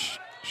 That one's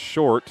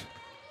short.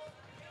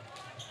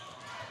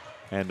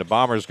 And the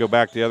Bombers go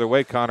back the other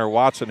way. Connor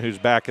Watson, who's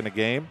back in the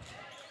game.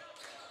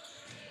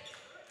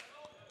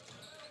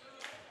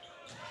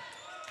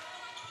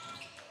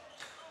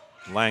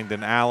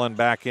 Langdon Allen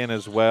back in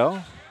as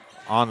well.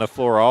 On the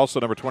floor also,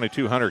 number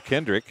 22, Hunter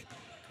Kendrick.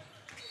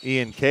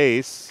 Ian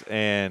Case,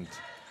 and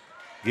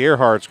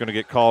Gerhardt's going to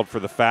get called for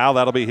the foul.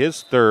 That'll be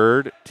his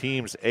third,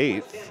 team's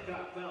eighth.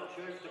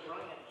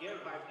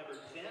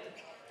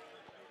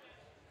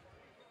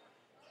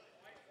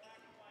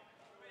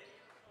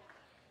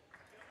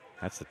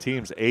 That's the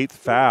team's eighth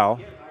foul.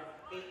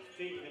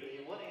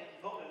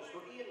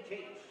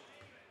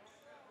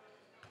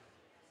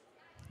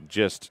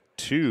 Just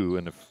 2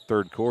 in the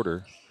third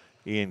quarter.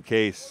 Ian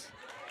Case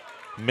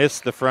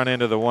missed the front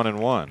end of the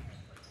 1-and-1.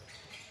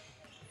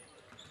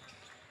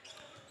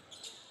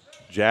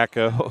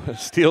 Jacko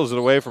steals it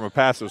away from a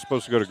pass that was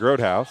supposed to go to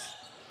Grodehouse.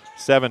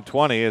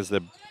 7:20 as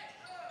the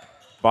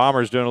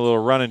Bombers doing a little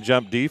run and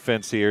jump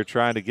defense here,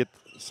 trying to get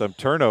some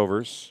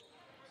turnovers.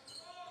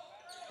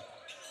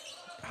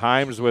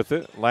 Himes with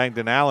it.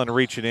 Langdon Allen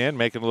reaching in,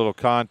 making a little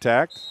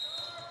contact.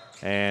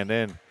 And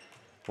then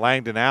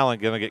Langdon Allen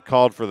going to get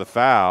called for the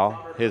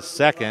foul. His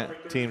second,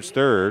 team's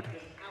third.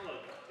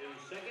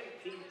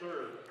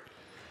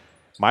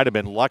 Might have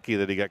been lucky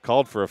that he got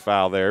called for a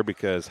foul there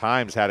because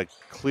Himes had a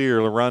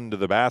clear run to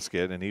the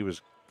basket and he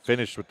was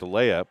finished with the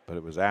layup, but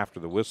it was after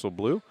the whistle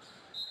blew.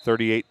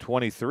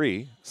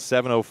 38-23,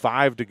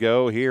 7:05 to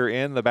go here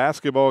in the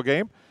basketball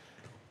game.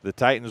 The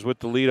Titans with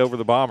the lead over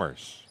the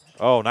Bombers.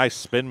 Oh, nice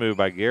spin move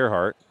by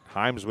Gerhardt.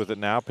 Himes with it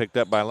now, picked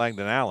up by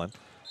Langdon Allen.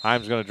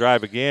 Himes going to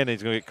drive again.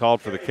 He's going to get called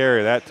for the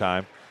carry that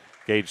time.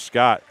 Gage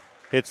Scott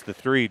hits the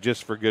three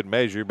just for good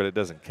measure, but it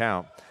doesn't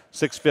count.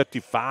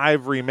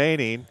 6:55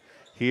 remaining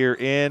here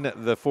in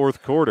the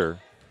fourth quarter.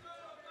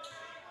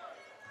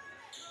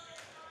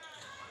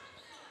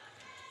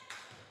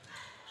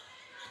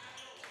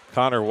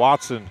 Connor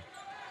Watson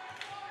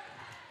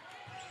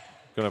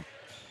going to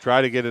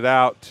try to get it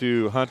out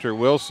to Hunter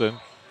Wilson.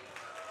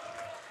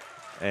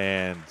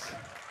 And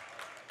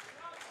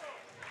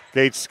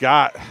Gage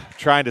Scott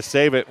trying to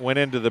save it, went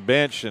into the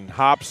bench, and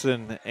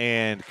Hobson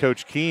and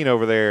Coach Keene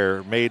over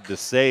there made the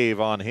save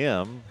on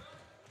him.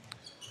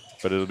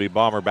 But it'll be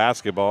Bomber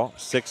basketball.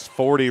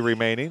 6:40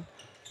 remaining.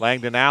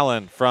 Langdon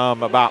Allen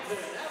from about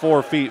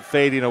 4 feet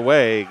fading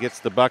away gets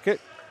the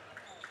bucket.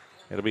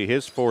 It'll be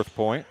his fourth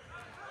point.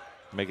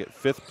 Make it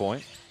fifth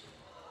point.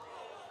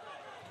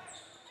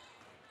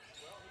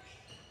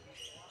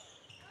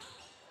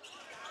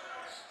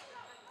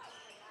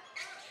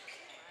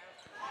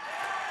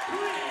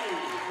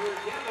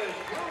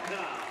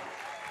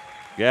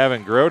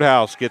 Gavin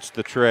Grodehouse gets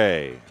the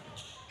tray.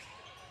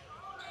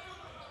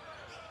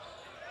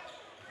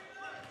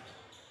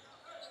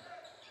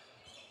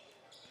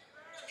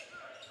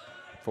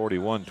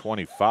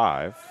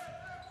 (41-25).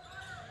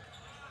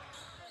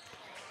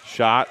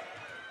 Shot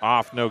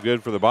off, no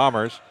good for the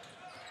Bombers.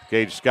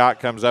 Gage Scott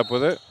comes up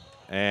with it,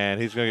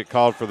 and he's going to get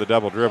called for the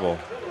double dribble.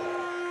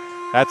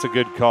 That's a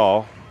good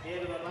call.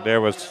 There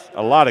was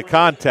a lot of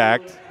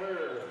contact.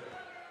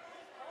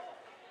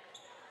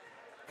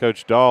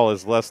 Coach Dahl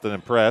is less than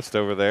impressed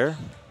over there.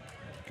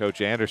 Coach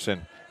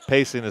Anderson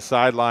pacing the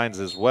sidelines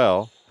as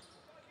well.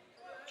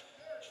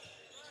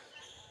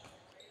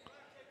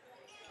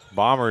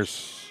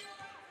 Bombers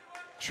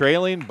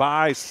trailing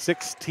by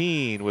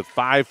 16 with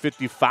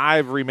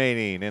 5:55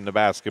 remaining in the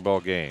basketball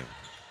game.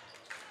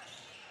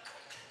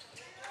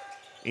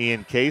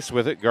 Ian Case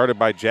with it, guarded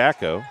by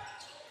Jacko.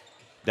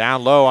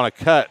 Down low on a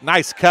cut.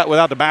 Nice cut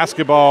without the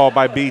basketball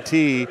by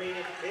BT.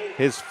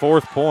 His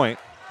 4th point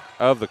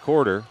of the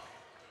quarter.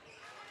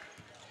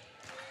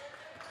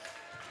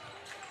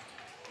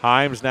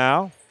 Himes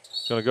now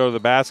going to go to the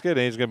basket, and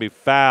he's going to be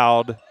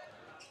fouled.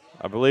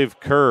 I believe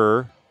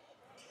Kerr.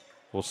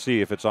 We'll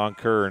see if it's on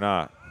Kerr or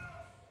not.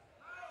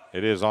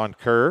 It is on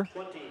Kerr.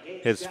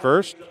 His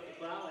first.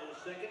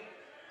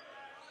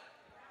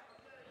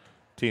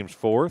 Team's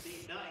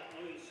 4th.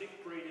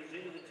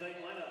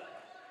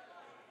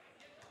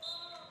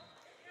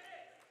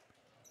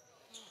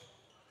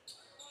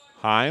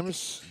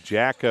 Himes,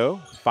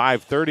 Jacko,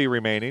 5:30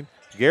 remaining.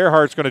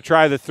 Gerhardt's going to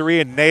try the 3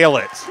 and nail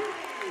it.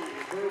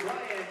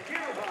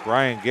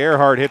 Ryan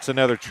Gerhardt hits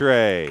another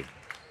tray.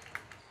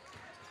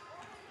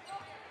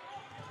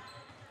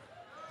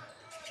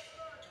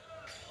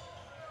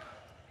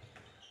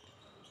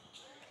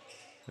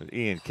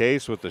 Ian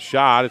Case with the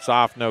shot. It's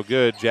off, no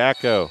good.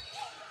 Jacko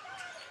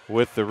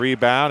with the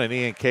rebound, and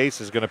Ian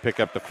Case is going to pick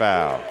up the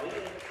foul.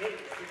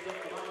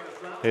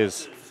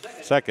 His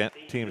 2nd,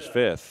 team's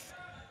 5th.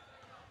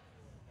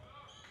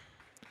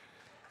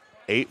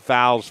 8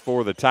 fouls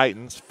for the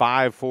Titans,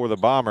 5 for the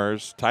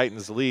Bombers.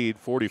 Titans lead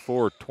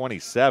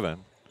 44-27. I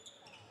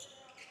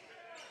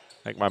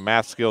think my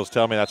math skills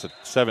tell me that's a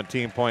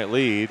 17-point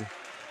lead.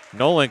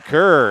 Nolan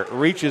Kerr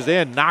reaches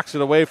in, knocks it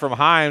away from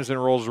Himes,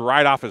 and rolls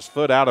right off his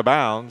foot out of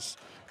bounds.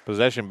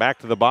 Possession back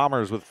to the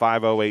Bombers with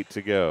 5:08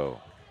 to go.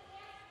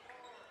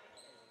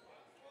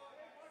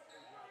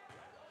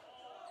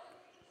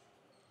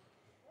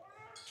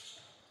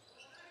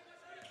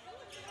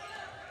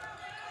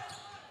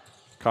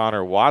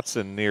 Connor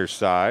Watson near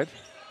side.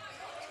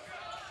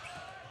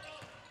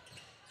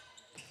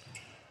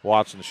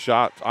 Watson's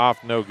shot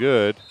off, no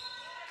good.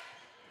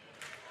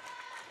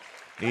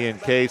 Ian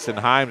Case and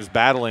Himes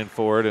battling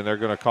for it, and they're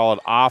going to call it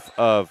off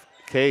of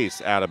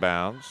Case, out of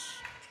bounds.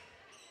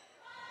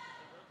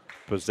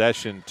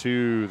 Possession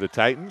to the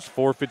Titans.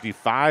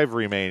 4:55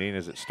 remaining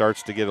as it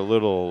starts to get a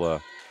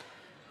little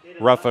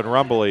rough and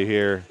rumbly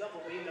here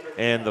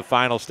in the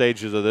final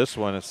stages of this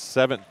one. A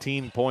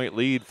 17-point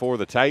lead for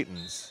the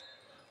Titans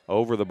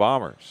over the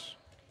Bombers.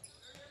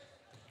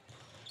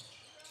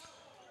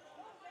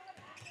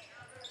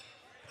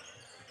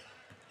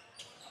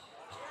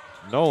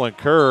 Nolan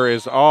Kerr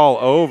is all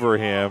over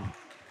him.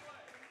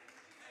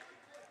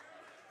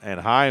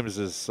 And Himes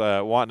is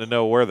wanting to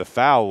know where the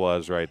foul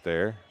was right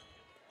there.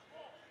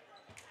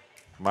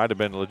 Might have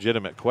been a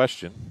legitimate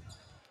question.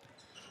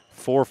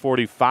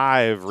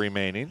 4:45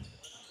 remaining.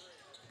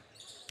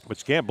 But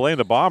you can't blame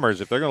the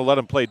Bombers. If they're going to let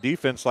them play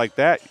defense like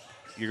that,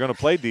 you're going to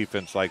play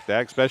defense like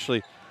that,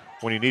 especially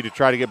when you need to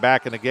try to get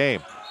back in the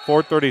game.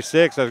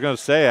 4:36, I was going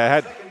to say,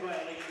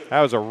 that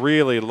was a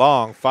really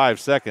long 5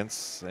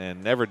 seconds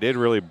and never did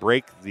really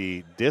break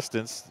the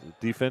distance, the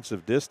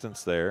defensive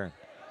distance there.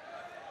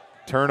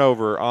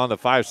 Turnover on the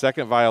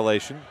 5-second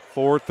violation.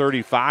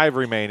 4:35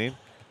 remaining.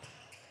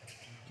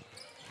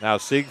 Now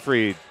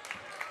Siegfried,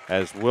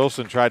 as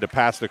Wilson tried to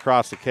pass it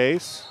across the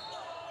Case.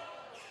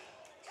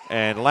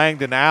 And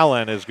Langdon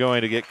Allen is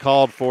going to get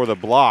called for the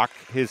block,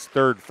 his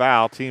 3rd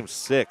foul, team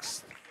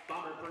 6th.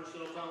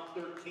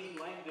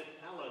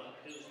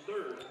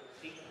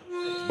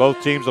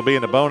 Both teams will be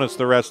in the bonus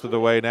the rest of the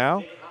way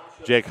now.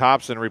 Jake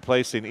Hobson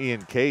replacing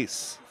Ian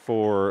Case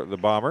for the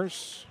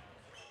Bombers.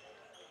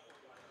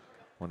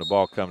 When the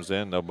ball comes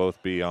in, they'll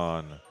both be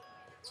on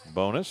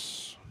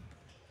bonus.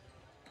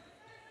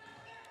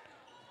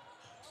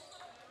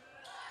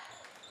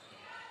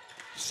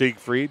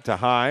 Siegfried to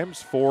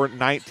Himes,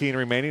 4:19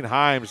 remaining.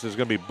 Himes is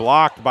going to be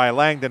blocked by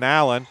Langdon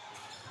Allen.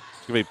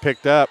 It's going to be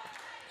picked up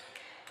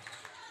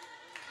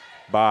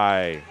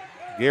by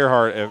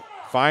Gerhardt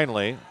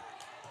finally.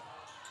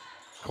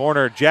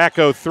 Corner,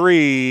 Jacko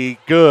 3,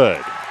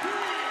 good.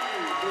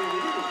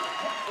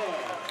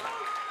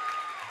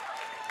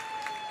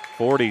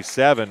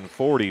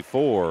 47-44,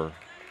 or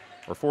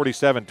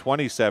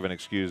 47-27,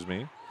 excuse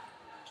me.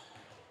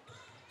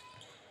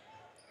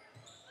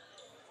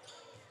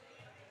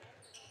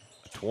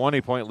 A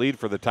 20-point lead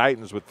for the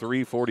Titans with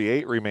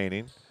 3:48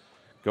 remaining.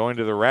 Going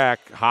to the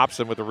rack,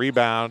 Hobson with the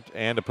rebound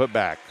and a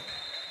putback.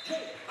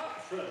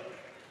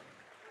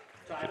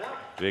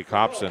 Jake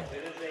Hobson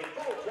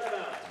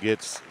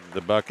gets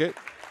the bucket.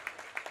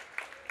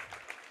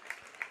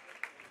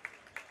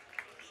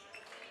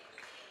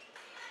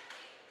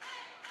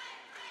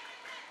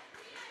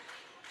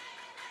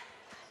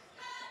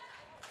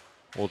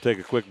 We'll take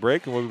a quick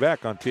break and we'll be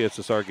back on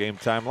TSSR Game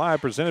Time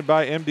Live, presented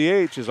by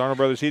MDH as Arnold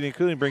Brothers Heating and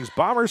Cooling brings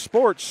Bomber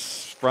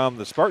Sports from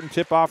the Spartan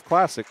Tip-Off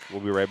Classic.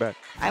 We'll be right back.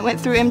 I went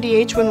through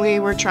MDH when we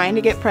were trying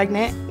to get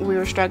pregnant. We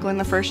were struggling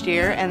the first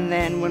year, and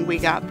then when we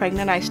got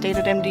pregnant, I stayed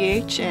at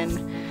MDH and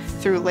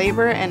through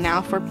labor and now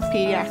for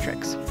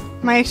pediatrics.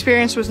 My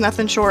experience was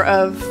nothing short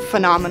of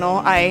phenomenal.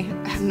 I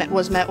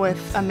was met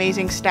with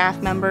amazing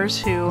staff members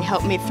who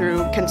helped me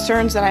through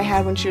concerns that I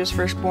had when she was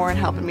first born,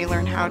 helping me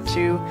learn how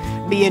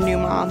to be a new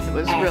mom. It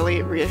was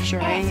really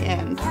reassuring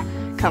and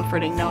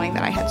comforting knowing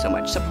that I had so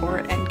much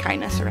support and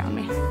kindness around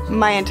me.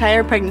 My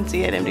entire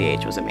pregnancy at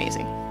MDH was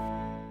amazing.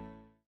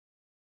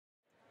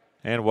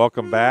 And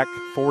welcome back,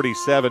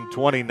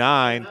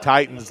 47-29.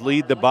 Titans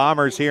lead the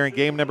Bombers here in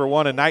game number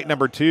 1 and night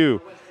number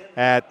 2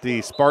 at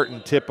the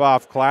Spartan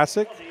Tip-Off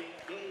Classic.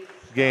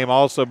 Game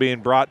also being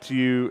brought to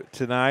you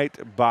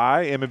tonight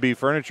by M&B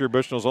Furniture,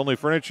 Bushnell's only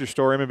furniture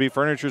store. M&B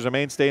Furniture is a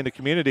mainstay in the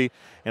community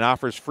and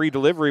offers free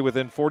delivery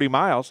within 40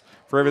 miles.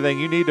 For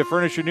everything you need to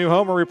furnish your new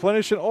home or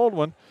replenish an old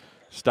one,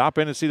 stop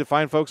in and see the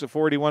fine folks at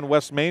 481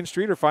 West Main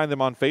Street or find them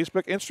on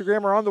Facebook,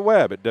 Instagram, or on the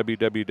web at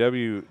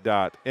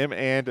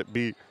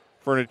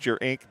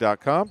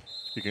www.m&bfurnitureinc.com.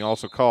 You can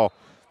also call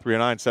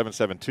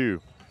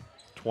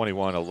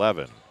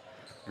 309-772-2111.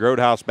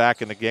 Grodehouse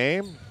back in the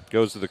game.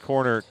 Goes to the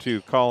corner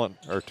to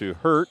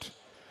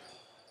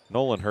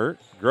Nolan Hurt.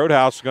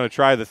 Grodehouse is going to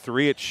try the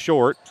 3. It's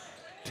short.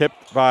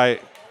 Tipped by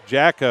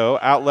Jacko.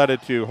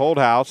 Outletted to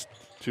Holdhouse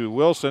to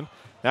Wilson.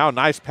 Now a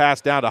nice pass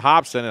down to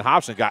Hobson, and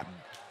Hobson got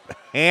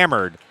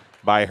hammered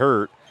by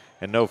Hurt,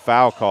 and no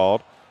foul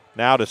called.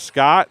 Now to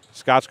Scott.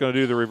 Scott's going to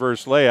do the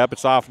reverse layup.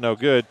 It's off, no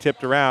good.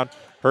 Tipped around.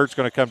 Hurt's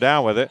going to come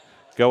down with it.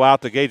 Go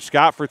out to Gage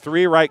Scott for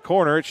 3, right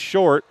corner. It's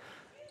short.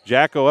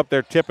 Jacko up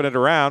there tipping it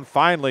around.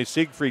 Finally,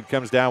 Siegfried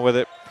comes down with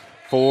it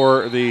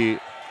for the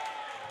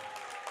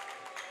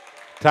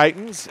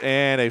Titans,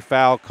 and a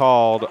foul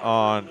called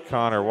on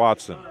Connor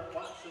Watson.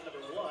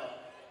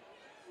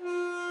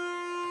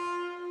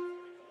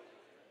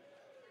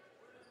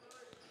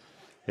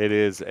 It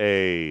is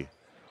a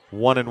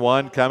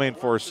 1-and-1 coming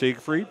for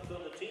Siegfried.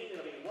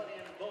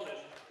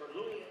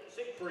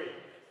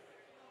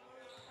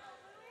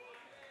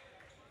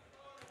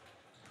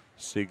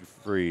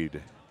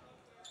 Siegfried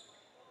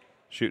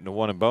shooting a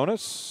 1 and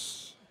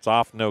bonus. It's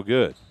off, no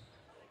good.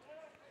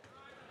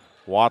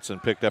 Watson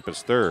picked up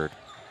his 3rd.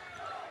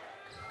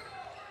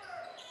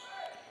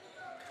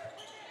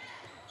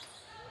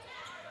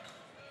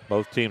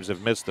 Both teams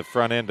have missed the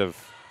front end of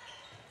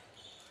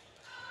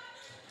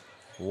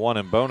 1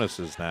 and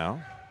bonuses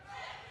now.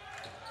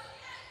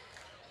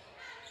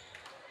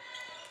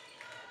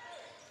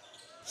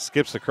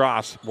 Skips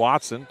across.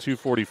 Watson,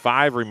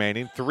 2:45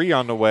 remaining. 3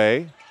 on the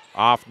way.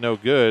 Off, no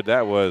good.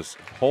 That was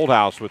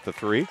Holdhouse with the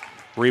 3.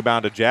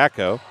 Rebound to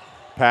Jacko.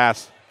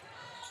 Pass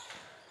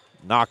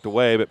knocked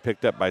away, but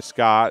picked up by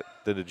Scott.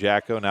 Then to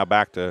Jacko. Now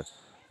back to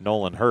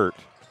Nolan Hurt.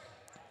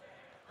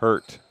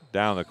 Hurt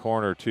down the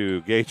corner to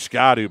Gage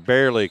Scott, who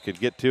barely could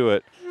get to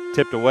it.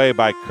 Tipped away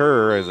by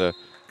Kerr as a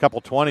couple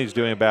 20s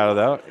doing battle,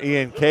 though.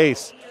 Ian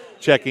Case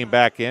checking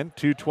back in.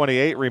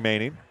 2:28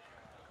 remaining.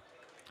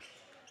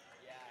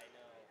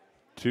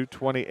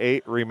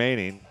 2:28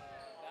 remaining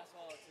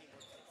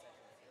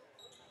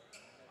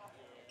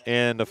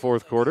in the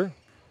 4th quarter.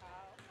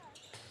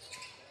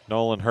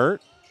 Nolan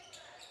Hurt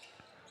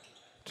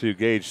to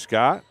Gage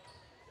Scott.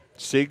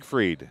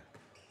 Siegfried.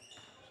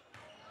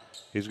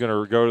 He's going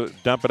to go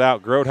dump it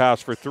out.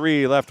 Grodehouse for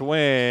 3, left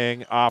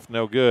wing. Off,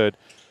 no good.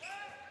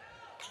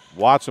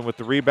 Watson with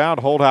the rebound.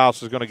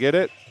 Holdhouse is going to get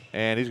it,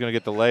 and he's going to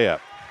get the layup.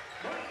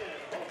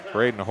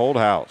 Braden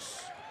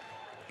Holdhouse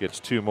gets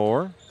 2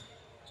 more.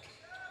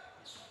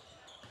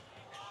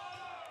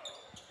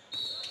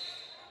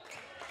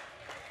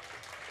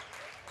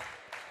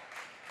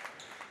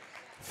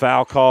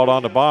 Foul called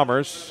on the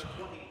Bombers.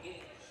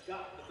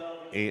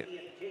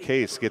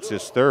 Case gets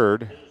his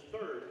 3rd,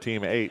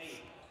 team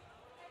 8th.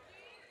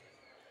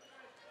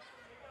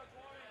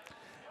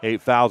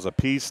 8 fouls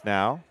apiece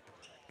now.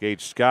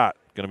 Gage Scott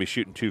going to be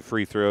shooting 2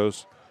 free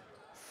throws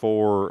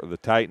for the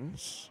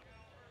Titans.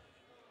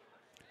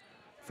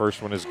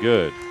 First one is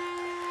good.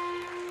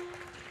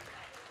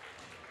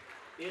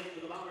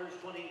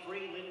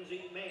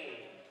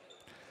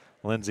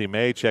 Lindsay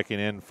May checking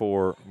in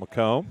for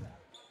Macomb.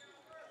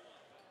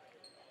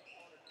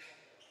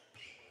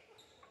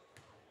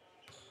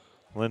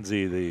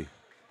 Lindsay,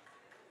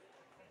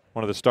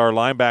 one of the star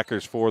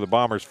linebackers for the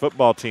Bombers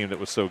football team that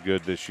was so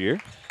good this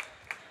year.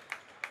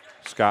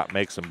 Scott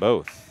makes them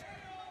both.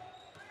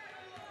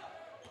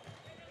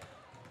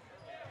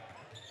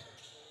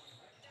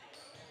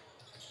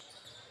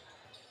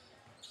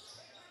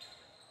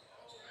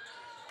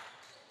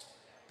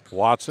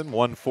 Watson,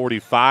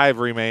 1:45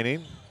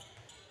 remaining.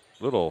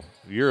 Little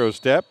Euro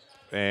step,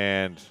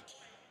 and it's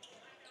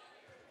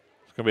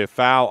going to be a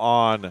foul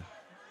on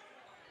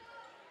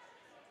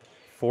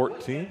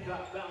 14.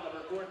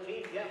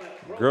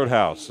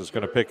 Grodehouse is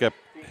going to pick up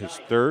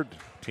his 3rd,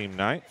 team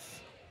 9th.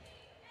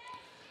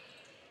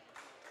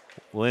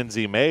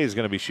 Lindsay May is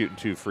going to be shooting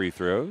 2 free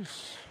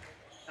throws.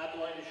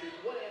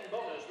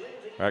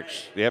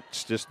 Actually, yep,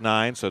 it's just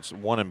 9, so it's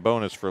 1 in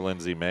bonus for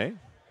Lindsay May.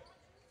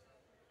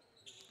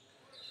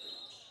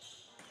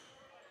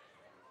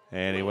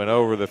 And he went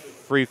over the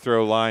free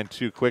throw line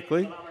too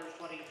quickly.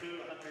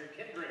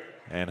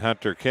 And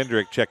Hunter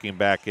Kendrick checking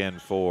back in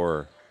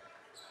for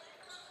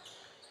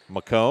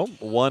Macomb.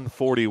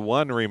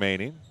 1:41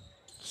 remaining.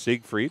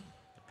 Siegfried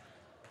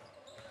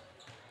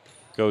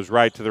Goes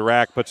right to the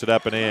rack, puts it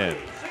up and in.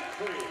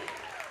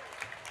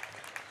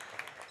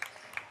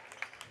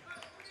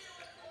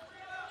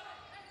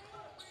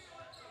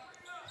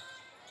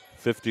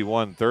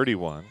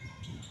 (51-31).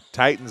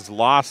 Titans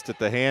lost at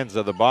the hands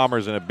of the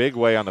Bombers in a big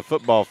way on the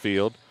football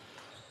field.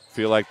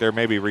 Feel like they're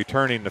maybe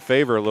returning the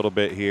favor a little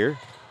bit here.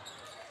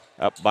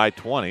 Up by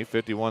 20,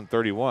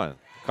 51-31.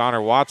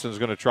 Connor Watson's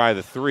going to try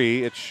the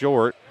three. It's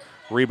short.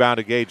 Rebound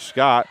to Gage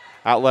Scott.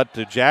 Outlet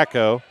to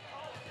Jacko.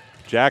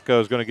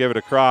 Jacko's going to give it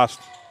across.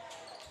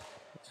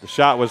 The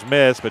shot was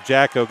missed, but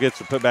Jacko gets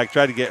the putback.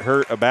 Tried to get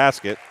Hurt a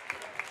basket.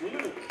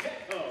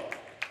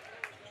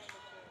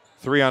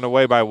 Three on the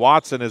way by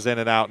Watson is in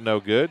and out, no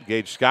good.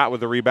 Gage Scott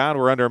with the rebound.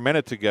 We're under a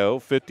minute to go,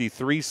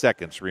 53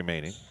 seconds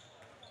remaining.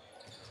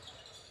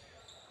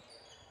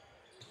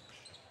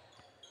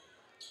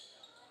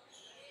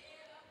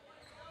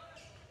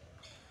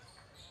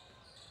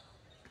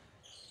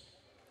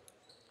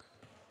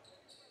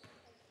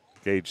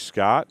 Gage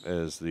Scott,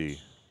 as the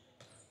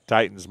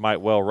Titans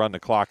might well run the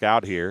clock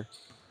out here,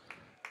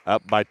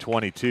 up by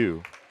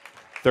 22.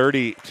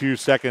 32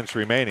 seconds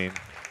remaining.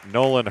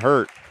 Nolan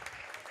Hurt.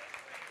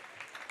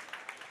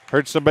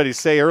 Heard somebody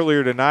say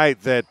earlier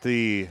tonight that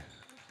the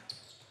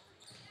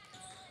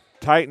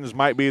Titans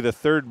might be the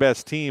third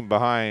best team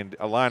behind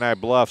Illini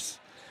Bluffs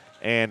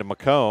and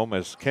Macomb,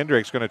 as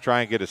Kendrick's going to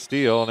try and get a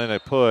steal and then a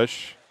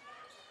push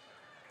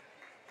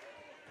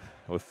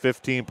with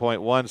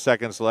 15.1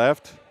 seconds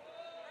left.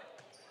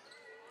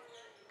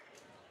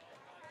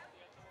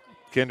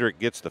 Kendrick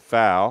gets the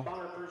foul,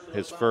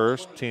 his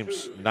first,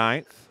 team's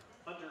ninth.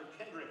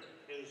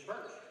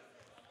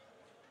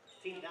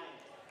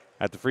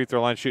 At the free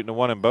throw line, shooting a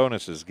one in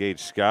bonus is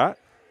Gage Scott.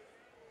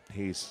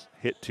 He's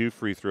hit 2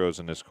 free throws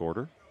in this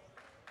quarter.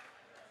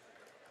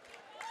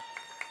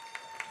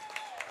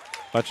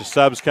 Bunch of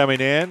subs coming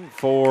in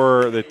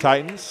for the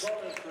Titans.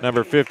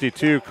 Number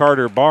 52,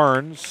 Carter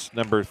Barnes.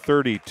 Number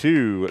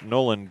 32,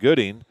 Nolan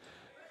Gooding.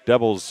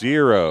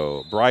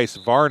 00, Bryce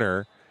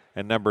Varner.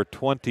 And number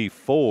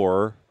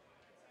 24,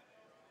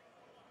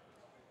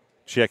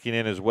 checking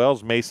in as well,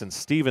 is Mason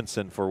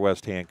Stevenson for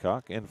West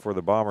Hancock. And for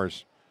the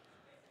Bombers,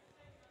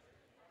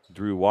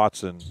 Drew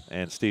Watson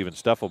and Steven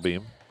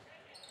Stuffelbeam.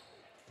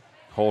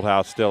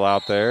 Holdhouse still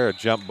out there. A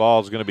jump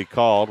ball is going to be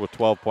called with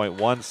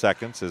 12.1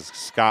 seconds as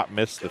Scott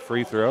missed the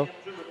free throw.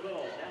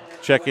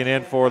 Checking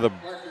in for the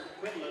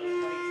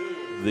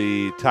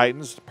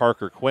Titans,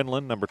 Parker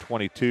Quinlan, number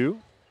 22.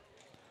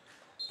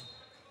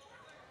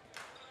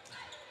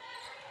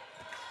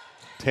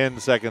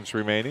 10 seconds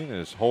remaining,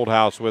 and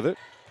Holdhouse with it.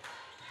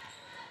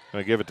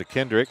 Going to give it to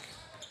Kendrick.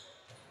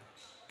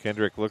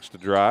 Kendrick looks to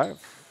drive.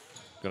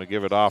 Going to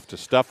give it off to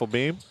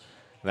Stuffelbeam. And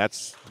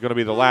that's going to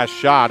be the last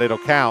shot. It'll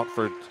count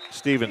for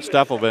Steven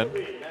Stuffelbeam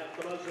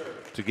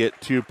to get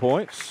 2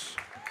 points.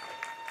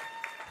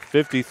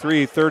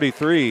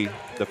 53-33,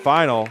 the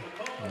final.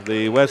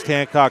 The West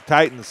Hancock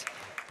Titans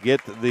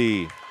get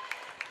the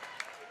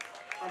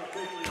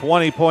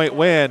 20-point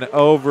win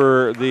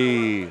over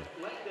the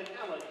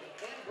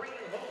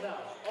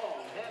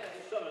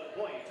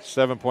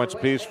 7 points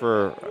apiece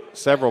for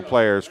several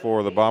players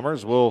for the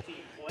Bombers. We'll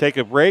take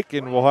a break,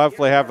 and we'll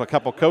hopefully have a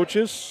couple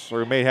coaches, or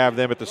we may have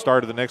them at the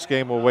start of the next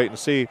game. We'll wait and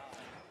see.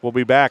 We'll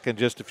be back in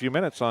just a few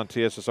minutes on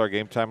TSSR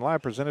Game Time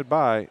Live, presented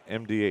by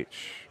MDH.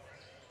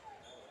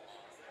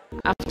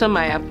 After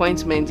my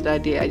appointment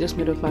that day, I just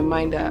made up my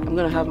mind that I'm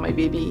going to have my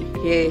baby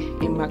here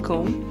in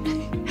Macomb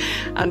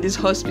and this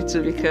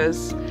hospital,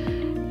 because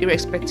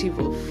irrespective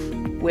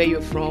of where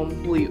you're from,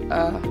 who you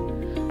are,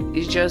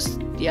 it's just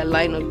their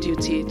line of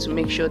duty to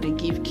make sure they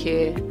give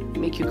care,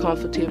 make you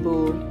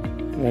comfortable.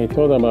 I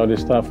thought about the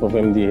staff of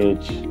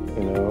MDH.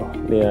 You know,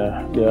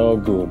 they're all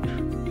good.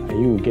 And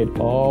you will get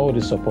all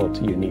the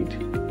support you need.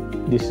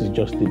 This is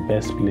just the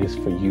best place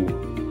for you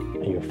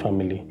and your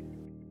family.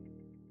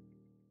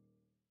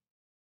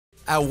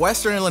 At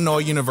Western Illinois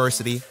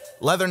University,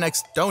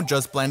 leathernecks don't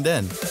just blend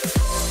in.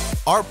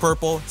 Our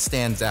purple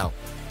stands out.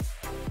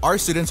 Our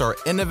students are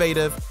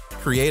innovative,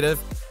 creative,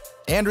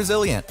 and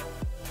resilient.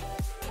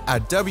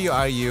 At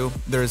WIU,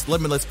 there's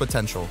limitless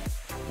potential,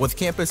 with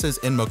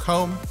campuses in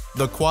Macomb,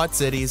 the Quad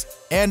Cities,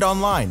 and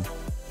online.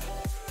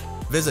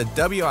 Visit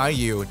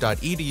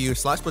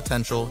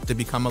wiu.edu/potential to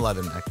become a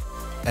leatherneck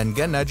and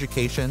get an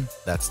education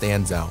that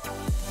stands out.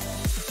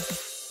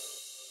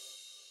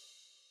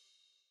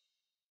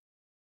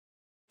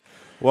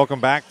 Welcome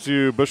back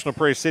to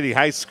Bushnell-Prairie City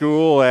High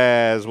School,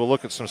 as we'll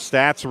look at some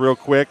stats real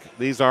quick.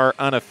 These are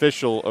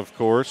unofficial, of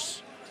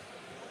course.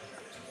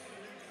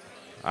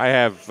 I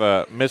have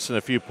missing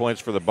a few points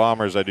for the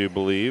Bombers, I do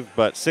believe,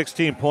 but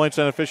 16 points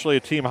unofficially, a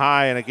team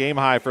high and a game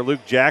high for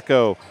Luke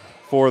Jacko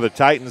for the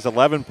Titans,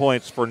 11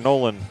 points for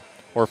Brian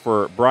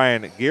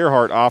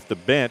Gearhart off the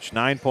bench,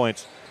 9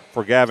 points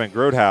for Gavin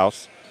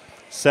Grodhouse,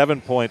 7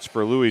 points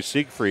for Louis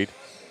Siegfried,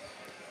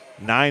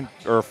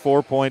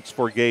 4 points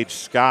for Gage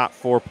Scott,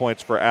 4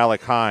 points for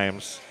Alec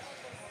Himes.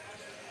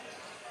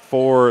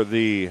 For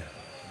the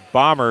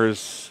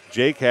Bombers,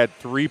 Jake had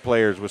 3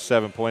 players with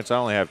 7 points. I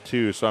only have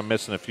 2, so I'm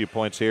missing a few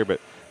points here, but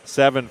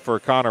 7 for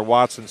Connor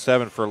Watson,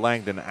 7 for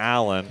Langdon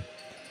Allen.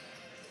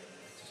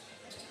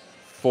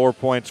 4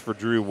 points for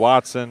Drew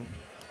Watson.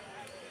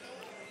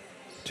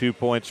 2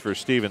 points for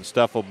Steven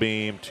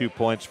Stuffelbeam. 2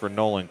 points for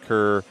Nolan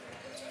Kerr.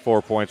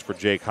 4 points for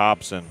Jake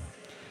Hobson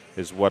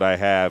is what I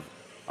have,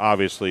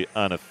 obviously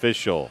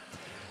unofficial.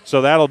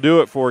 So that'll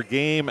do it for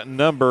game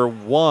number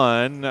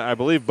 1. I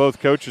believe both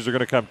coaches are going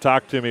to come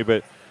talk to me,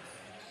 but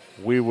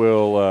we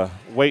will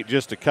wait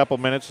just a couple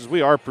minutes as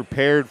we are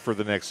prepared for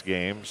the next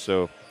game.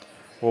 So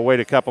we'll wait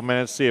a couple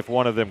minutes, see if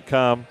one of them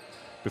come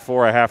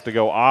before I have to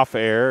go off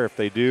air. If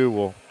they do,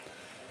 we'll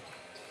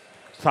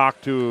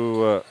talk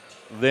to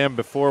them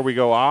before we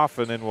go off,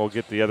 and then we'll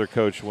get the other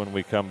coach when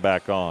we come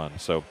back on.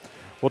 So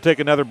we'll take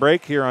another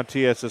break here on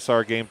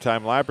TSSR Game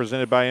Time Live,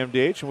 presented by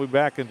MDH, and we'll be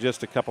back in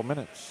just a couple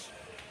minutes.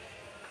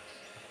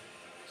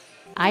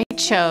 I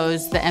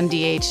chose the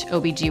MDH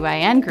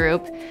OBGYN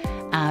group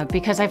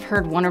because I've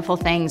heard wonderful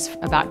things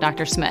about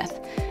Dr. Smith.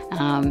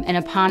 And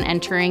upon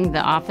entering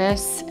the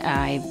office,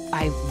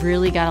 I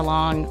really got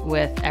along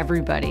with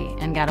everybody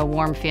and got a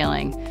warm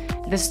feeling.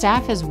 The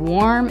staff is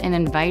warm and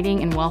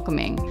inviting and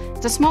welcoming.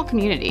 It's a small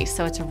community,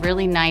 so it's a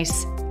really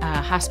nice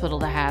hospital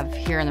to have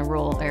here in the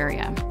rural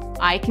area.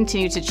 I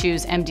continue to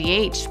choose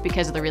MDH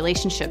because of the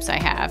relationships I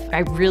have. I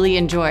really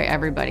enjoy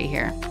everybody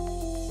here.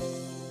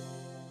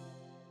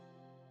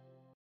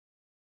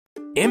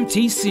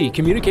 MTC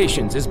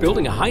Communications is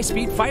building a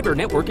high-speed fiber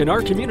network in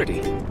our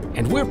community,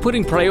 and we're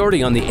putting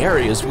priority on the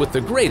areas with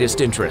the greatest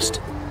interest.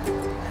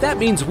 That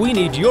means we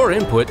need your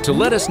input to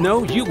let us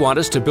know you want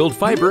us to build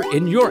fiber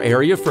in your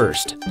area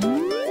first.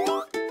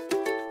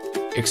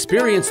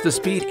 Experience the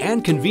speed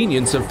and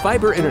convenience of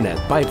fiber internet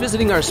by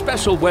visiting our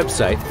special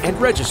website and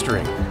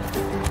registering.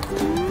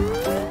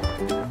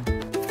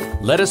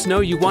 Let us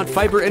know you want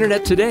fiber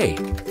internet today,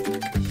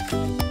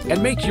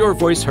 and make your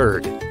voice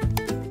heard.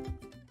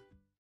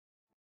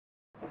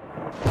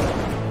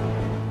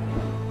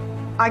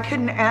 I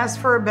couldn't ask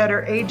for a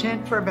better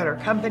agent, for a better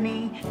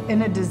company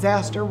in a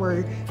disaster where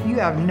you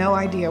have no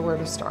idea where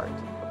to start.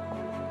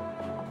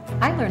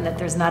 I learned that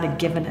there's not a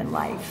given in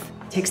life.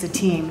 It takes a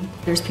team.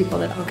 There's people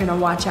that are going to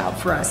watch out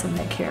for us and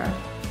they care.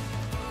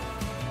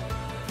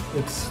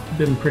 It's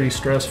been pretty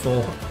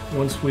stressful.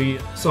 Once we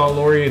saw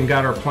Lori and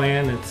got our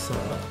plan, it's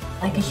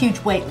like a huge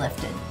weight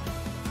lifted.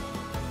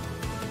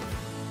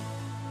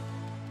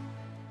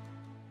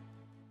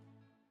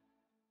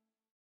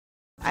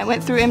 I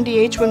went through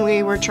MDH when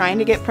we were trying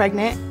to get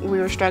pregnant. We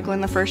were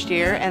struggling the first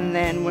year, and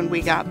then when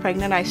we got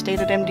pregnant, I stayed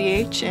at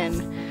MDH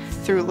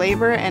and through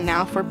labor and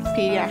now for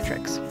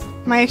pediatrics.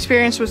 My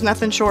experience was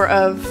nothing short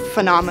of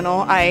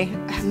phenomenal. I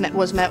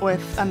was met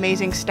with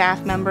amazing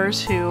staff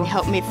members who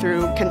helped me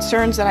through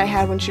concerns that I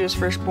had when she was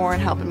first born,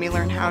 helping me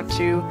learn how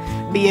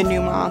to be a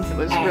new mom. It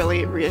was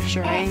really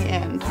reassuring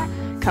and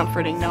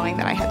comforting knowing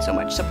that I had so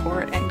much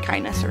support and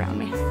kindness around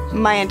me.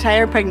 My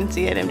entire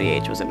pregnancy at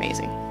MDH was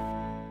amazing.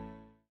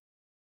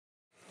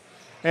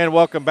 And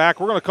welcome back.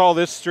 We're going to call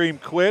this stream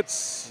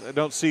quits. I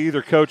don't see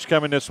either coach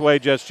coming this way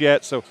just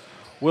yet, so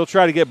we'll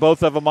try to get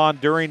both of them on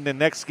during the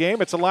next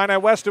game. It's Illini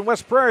West and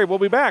West Prairie. We'll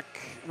be back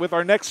with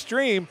our next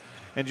stream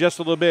in just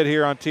a little bit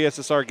here on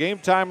TSSR Game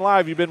Time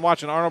Live. You've been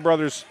watching Arnold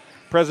Brothers'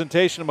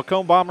 presentation of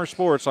Macomb Bomber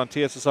Sports on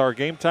TSSR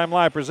Game Time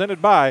Live,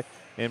 presented by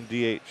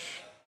MDH.